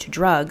led you to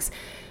drugs.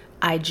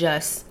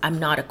 I'm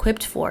not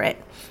equipped for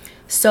it.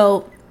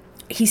 So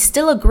he's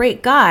still a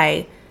great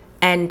guy.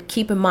 And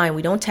keep in mind,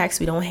 we don't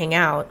text, we don't hang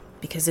out,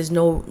 because there's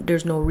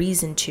no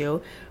reason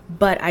to.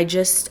 But I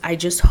just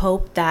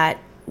hope that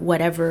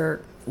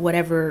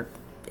whatever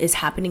is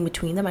happening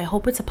between them, I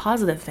hope it's a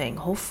positive thing.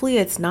 Hopefully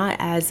it's not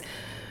as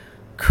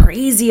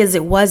crazy as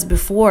it was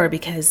before,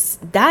 because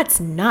that's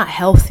not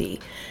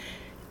healthy.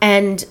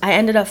 And I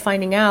ended up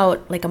finding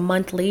out like a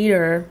month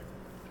later,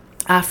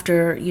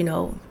 after,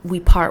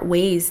 we part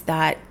ways,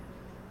 that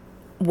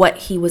what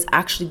he was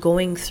actually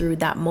going through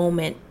that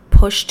moment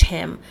pushed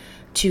him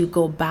to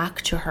go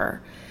back to her.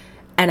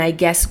 And I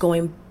guess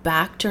going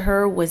back to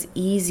her was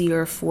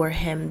easier for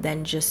him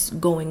than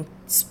just going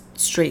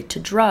straight to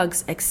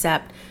drugs,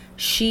 except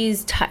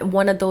she's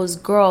one of those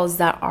girls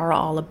that are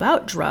all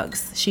about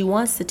drugs. She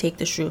wants to take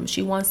the shrooms.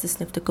 She wants to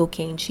sniff the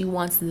cocaine. She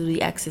wants to do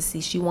the ecstasy.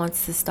 She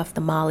wants to stuff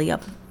the Molly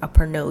up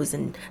her nose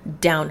and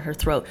down her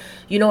throat.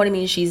 You know what I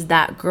mean? She's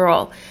that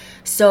girl.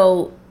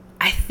 So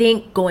I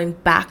think going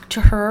back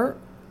to her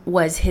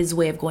was his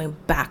way of going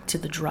back to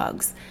the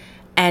drugs.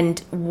 And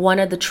one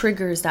of the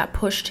triggers that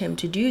pushed him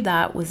to do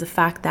that was the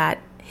fact that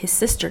his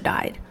sister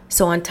died.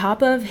 So on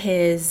top of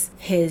his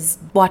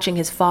watching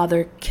his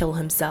father kill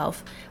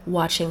himself,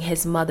 watching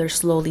his mother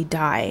slowly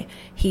die,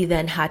 he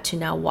then had to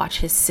now watch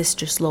his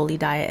sister slowly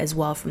die as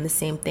well from the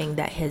same thing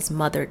that his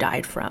mother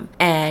died from.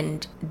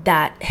 And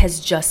that has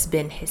just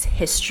been his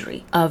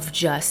history of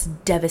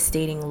just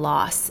devastating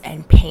loss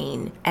and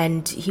pain.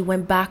 And he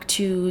went back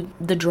to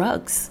the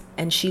drugs.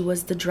 And she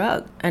was the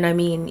drug. And I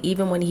mean,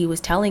 even when he was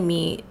telling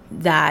me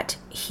that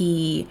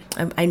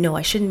I know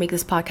I shouldn't make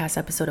this podcast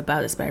episode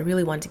about this, but I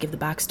really wanted to give the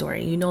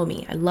backstory. You know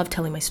me, I love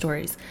telling my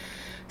stories.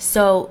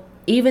 So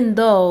even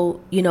though,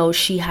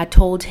 she had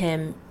told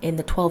him in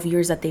the 12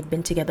 years that they've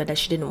been together that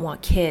she didn't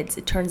want kids,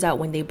 it turns out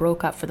when they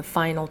broke up for the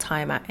final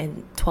time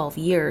in 12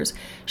 years,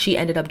 she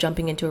ended up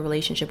jumping into a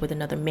relationship with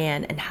another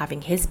man and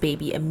having his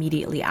baby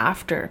immediately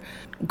after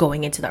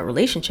going into that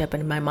relationship.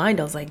 And in my mind,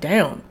 I was like,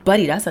 damn,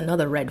 buddy, that's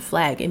another red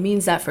flag. It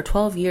means that for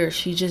 12 years,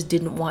 she just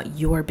didn't want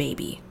your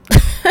baby.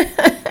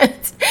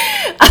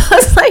 I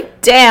was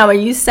like, damn,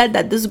 and you said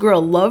that this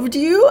girl loved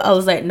you? I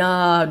was like,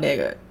 nah,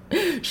 nigga.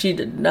 She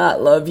did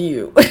not love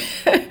you.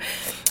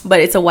 But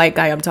it's a white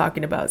guy I'm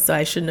talking about, so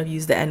I shouldn't have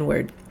used the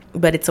N-word,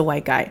 but it's a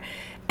white guy.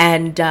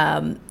 And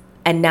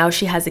now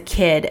she has a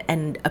kid,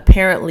 and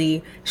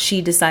apparently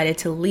she decided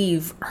to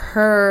leave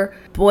her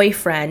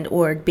boyfriend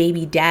or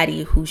baby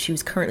daddy who she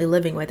was currently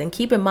living with. And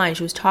keep in mind,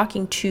 she was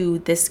talking to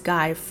this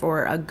guy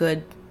for a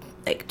good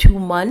 2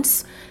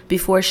 months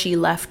before she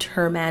left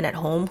her man at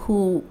home,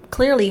 who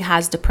clearly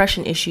has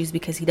depression issues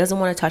because he doesn't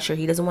want to touch her.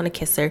 He doesn't want to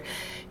kiss her.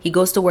 He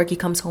goes to work, he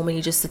comes home, and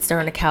he just sits there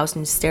on the couch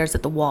and stares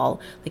at the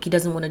wall. Like, he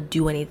doesn't want to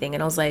do anything.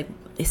 And I was like,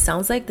 it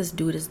sounds like this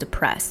dude is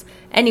depressed.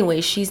 Anyway,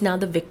 she's now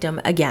the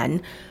victim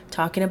again,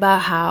 talking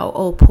about how,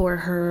 oh, poor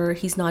her,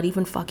 he's not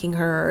even fucking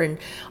her. And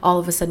all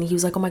of a sudden he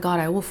was like, oh my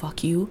God, I will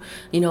fuck you,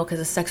 because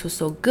the sex was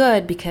so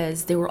good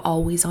because they were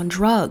always on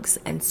drugs.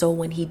 And so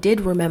when he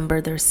did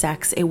remember their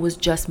sex, it was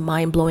just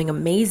mind-blowing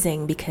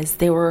amazing because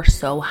they were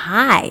so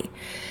high.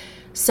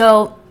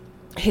 So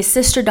his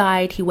sister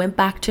died. He went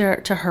back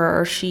to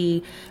her.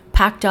 She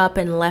packed up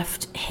and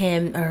left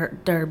him, or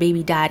their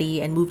baby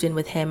daddy, and moved in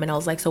with him. And I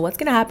was like, so what's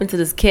going to happen to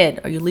this kid?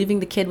 Are you leaving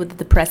the kid with the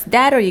depressed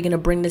dad, or are you going to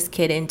bring this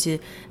kid into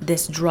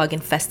this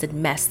drug-infested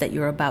mess that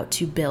you're about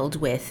to build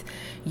with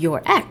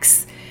your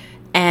ex?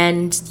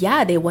 And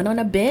yeah, they went on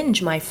a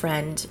binge, my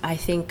friend. I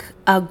think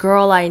a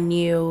girl I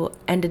knew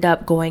ended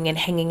up going and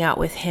hanging out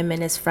with him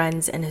and his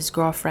friends and his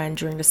girlfriend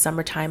during the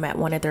summertime at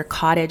one of their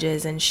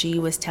cottages. And she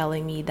was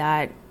telling me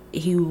that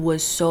he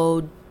was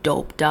so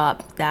doped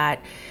up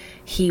that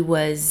he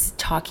was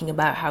talking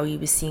about how he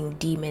was seeing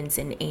demons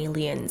and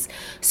aliens.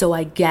 So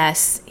I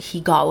guess he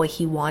got what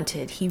he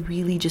wanted. He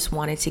really just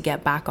wanted to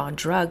get back on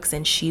drugs,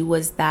 and she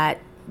was that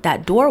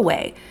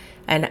doorway.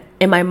 And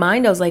in my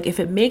mind, I was like, if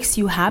it makes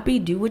you happy,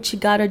 do what you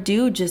gotta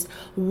do. Just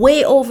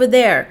way over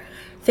there.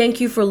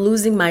 Thank you for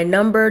losing my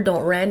number.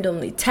 Don't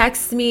randomly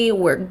text me.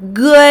 We're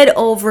good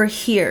over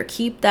here.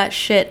 Keep that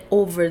shit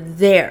over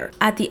there.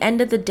 At the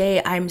end of the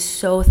day, I'm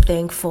so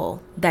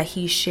thankful that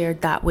he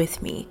shared that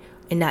with me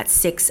in that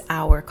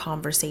 6-hour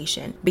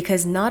conversation,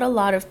 because not a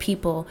lot of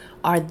people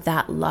are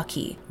that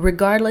lucky.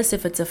 Regardless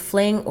if it's a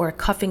fling or a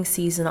cuffing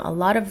season, a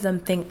lot of them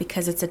think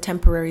because it's a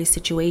temporary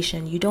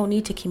situation, you don't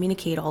need to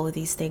communicate all of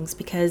these things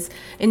because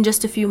in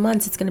just a few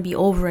months it's going to be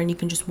over and you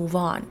can just move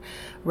on,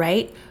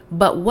 right?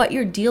 But what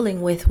you're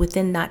dealing with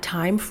within that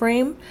time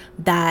frame,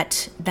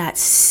 that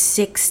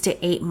 6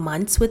 to 8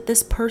 months with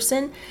this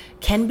person,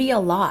 can be a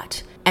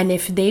lot. And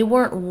if they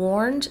weren't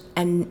warned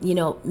and,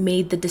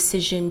 made the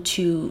decision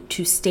to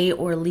stay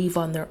or leave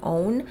on their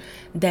own,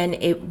 then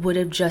it would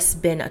have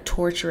just been a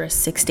torturous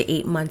 6 to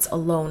 8 months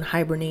alone,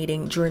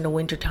 hibernating during the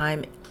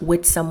wintertime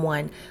with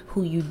someone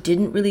who you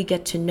didn't really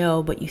get to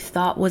know, but you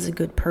thought was a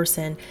good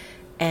person,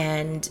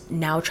 and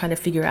now trying to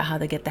figure out how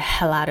to get the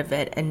hell out of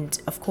it.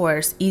 And of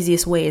course,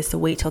 easiest way is to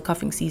wait till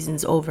cuffing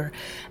season's over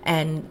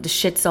and the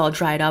shit's all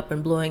dried up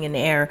and blowing in the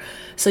air,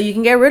 so you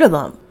can get rid of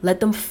them.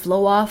 Let them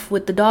flow off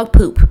with the dog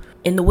poop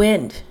in the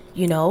wind,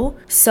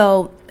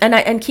 So,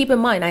 and keep in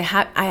mind, I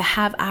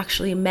have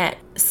actually met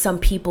some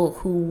people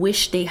who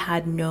wish they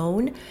had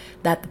known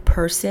that the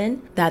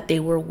person that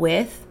they were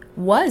with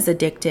was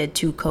addicted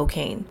to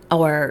cocaine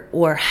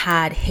or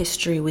had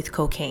history with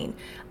cocaine.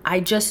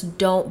 I just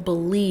don't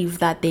believe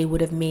that they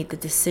would have made the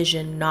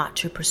decision not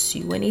to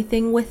pursue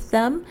anything with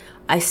them.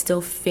 I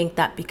still think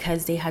that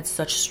because they had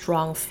such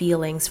strong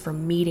feelings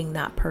from meeting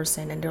that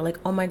person, and they're like,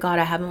 oh my God,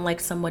 I haven't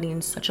liked somebody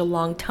in such a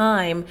long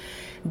time,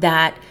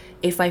 that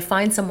if I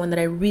find someone that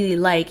I really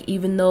like,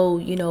 even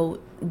though,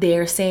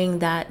 they're saying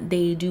that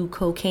they do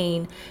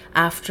cocaine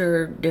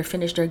after they're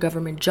finished their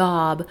government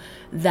job,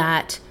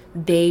 that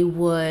they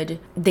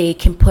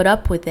can put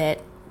up with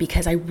it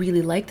because I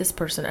really like this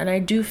person. And I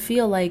do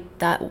feel like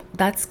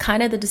that's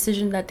kind of the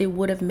decision that they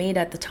would have made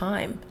at the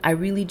time. I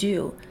really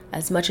do.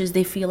 As much as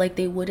they feel like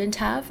they wouldn't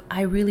have,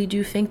 I really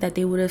do think that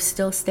they would have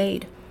still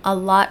stayed. A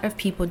lot of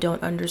people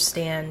don't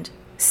understand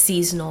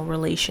seasonal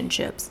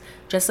relationships.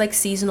 Just like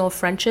seasonal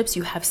friendships,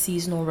 you have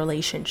seasonal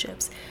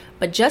relationships.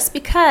 But just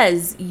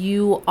because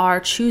you are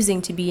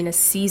choosing to be in a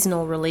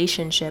seasonal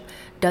relationship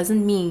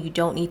doesn't mean you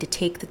don't need to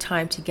take the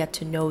time to get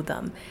to know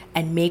them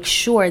and make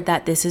sure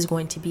that this is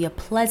going to be a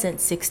pleasant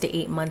 6 to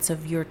 8 months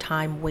of your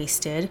time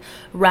wasted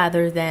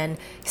rather than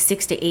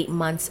 6 to 8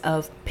 months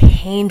of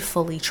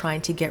painfully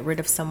trying to get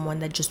rid of someone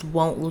that just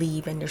won't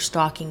leave and they're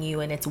stalking you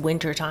and it's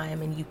winter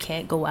time and you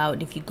can't go out.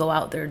 And if you go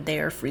out, they're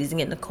there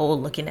freezing in the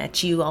cold looking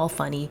at you all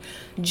funny.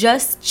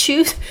 Just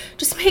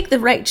make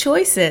the right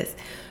choices.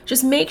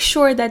 Just make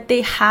sure that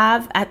they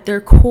have at their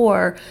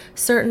core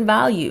certain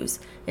values: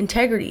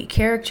 integrity,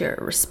 character,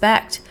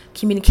 respect,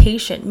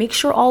 communication. Make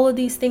sure all of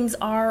these things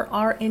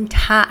are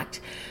intact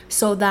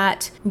so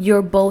that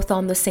you're both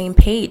on the same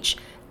page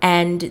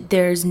and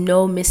there's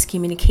no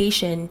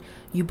miscommunication.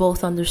 You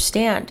both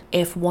understand.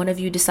 If one of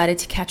you decided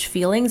to catch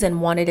feelings and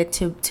wanted it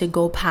to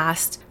go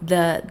past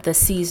the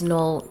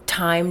seasonal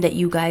time that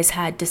you guys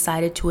had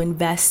decided to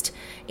invest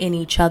in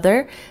each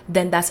other,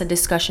 then that's a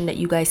discussion that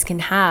you guys can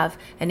have.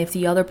 And if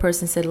the other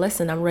person said,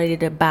 listen, I'm ready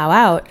to bow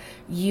out,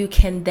 you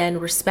can then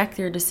respect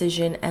their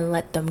decision and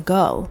let them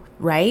go,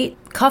 right?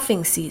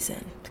 Cuffing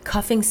season.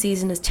 Cuffing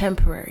season is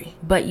temporary,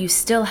 but you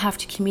still have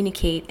to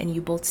communicate and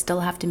you both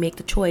still have to make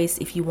the choice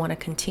if you want to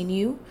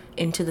continue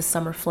into the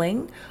summer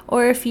fling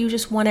or if you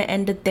just want to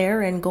end it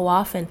there and go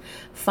off and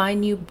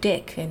find new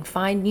dick and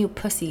find new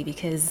pussy,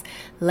 because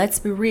let's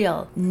be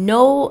real,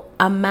 no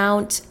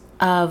amount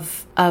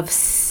of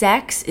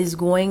sex is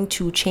going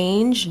to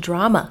change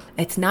drama.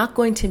 It's not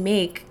going to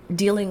make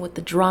dealing with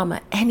the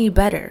drama any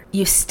better.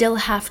 You still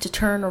have to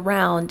turn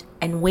around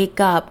and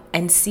wake up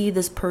and see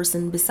this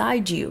person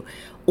beside you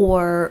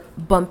or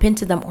bump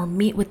into them or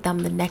meet with them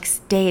the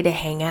next day to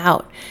hang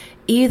out.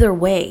 Either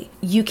way,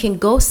 you can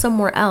go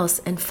somewhere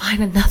else and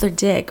find another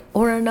dick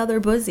or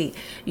another pussy.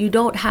 You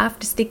don't have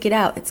to stick it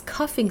out. It's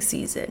cuffing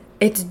season.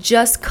 It's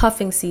just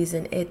cuffing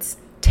season. It's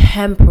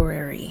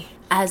temporary.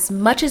 As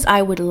much as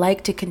I would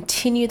like to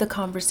continue the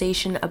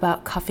conversation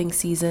about cuffing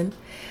season,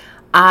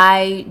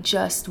 I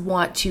just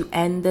want to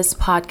end this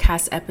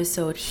podcast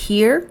episode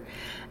here.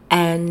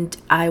 And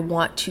I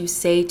want to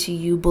say to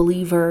you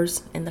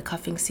believers in the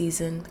cuffing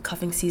season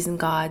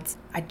gods,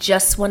 I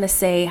just want to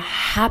say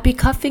happy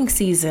cuffing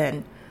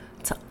season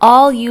to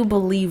all you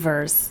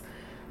believers.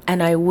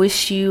 And I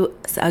wish you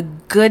a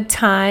good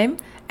time,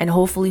 and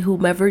hopefully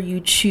whomever you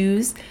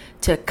choose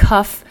to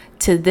cuff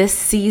to this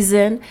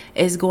season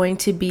is going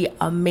to be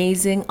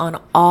amazing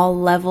on all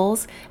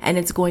levels. And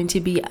it's going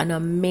to be an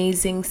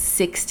amazing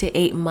 6 to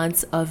 8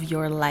 months of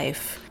your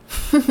life.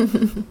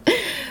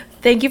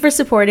 Thank you for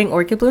supporting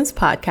Orchid Blooms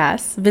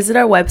podcast. Visit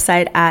our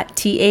website at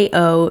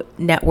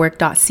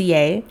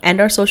taonetwork.ca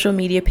and our social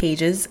media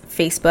pages: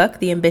 Facebook,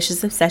 The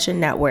Ambitious Obsession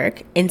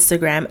Network;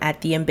 Instagram at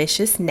The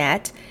Ambitious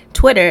Net;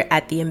 Twitter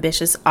at The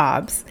Ambitious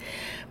Obs.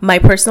 My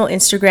personal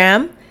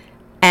Instagram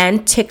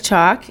and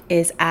TikTok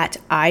is at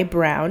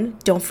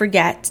iBrown. Don't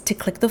forget to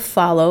click the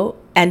follow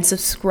and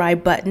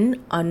subscribe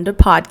button on the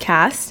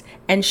podcast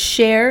and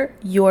share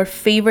your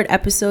favorite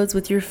episodes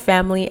with your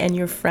family and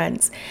your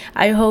friends.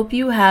 I hope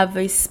you have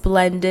a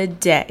splendid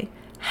day.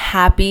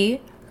 Happy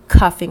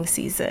cuffing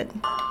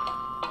season.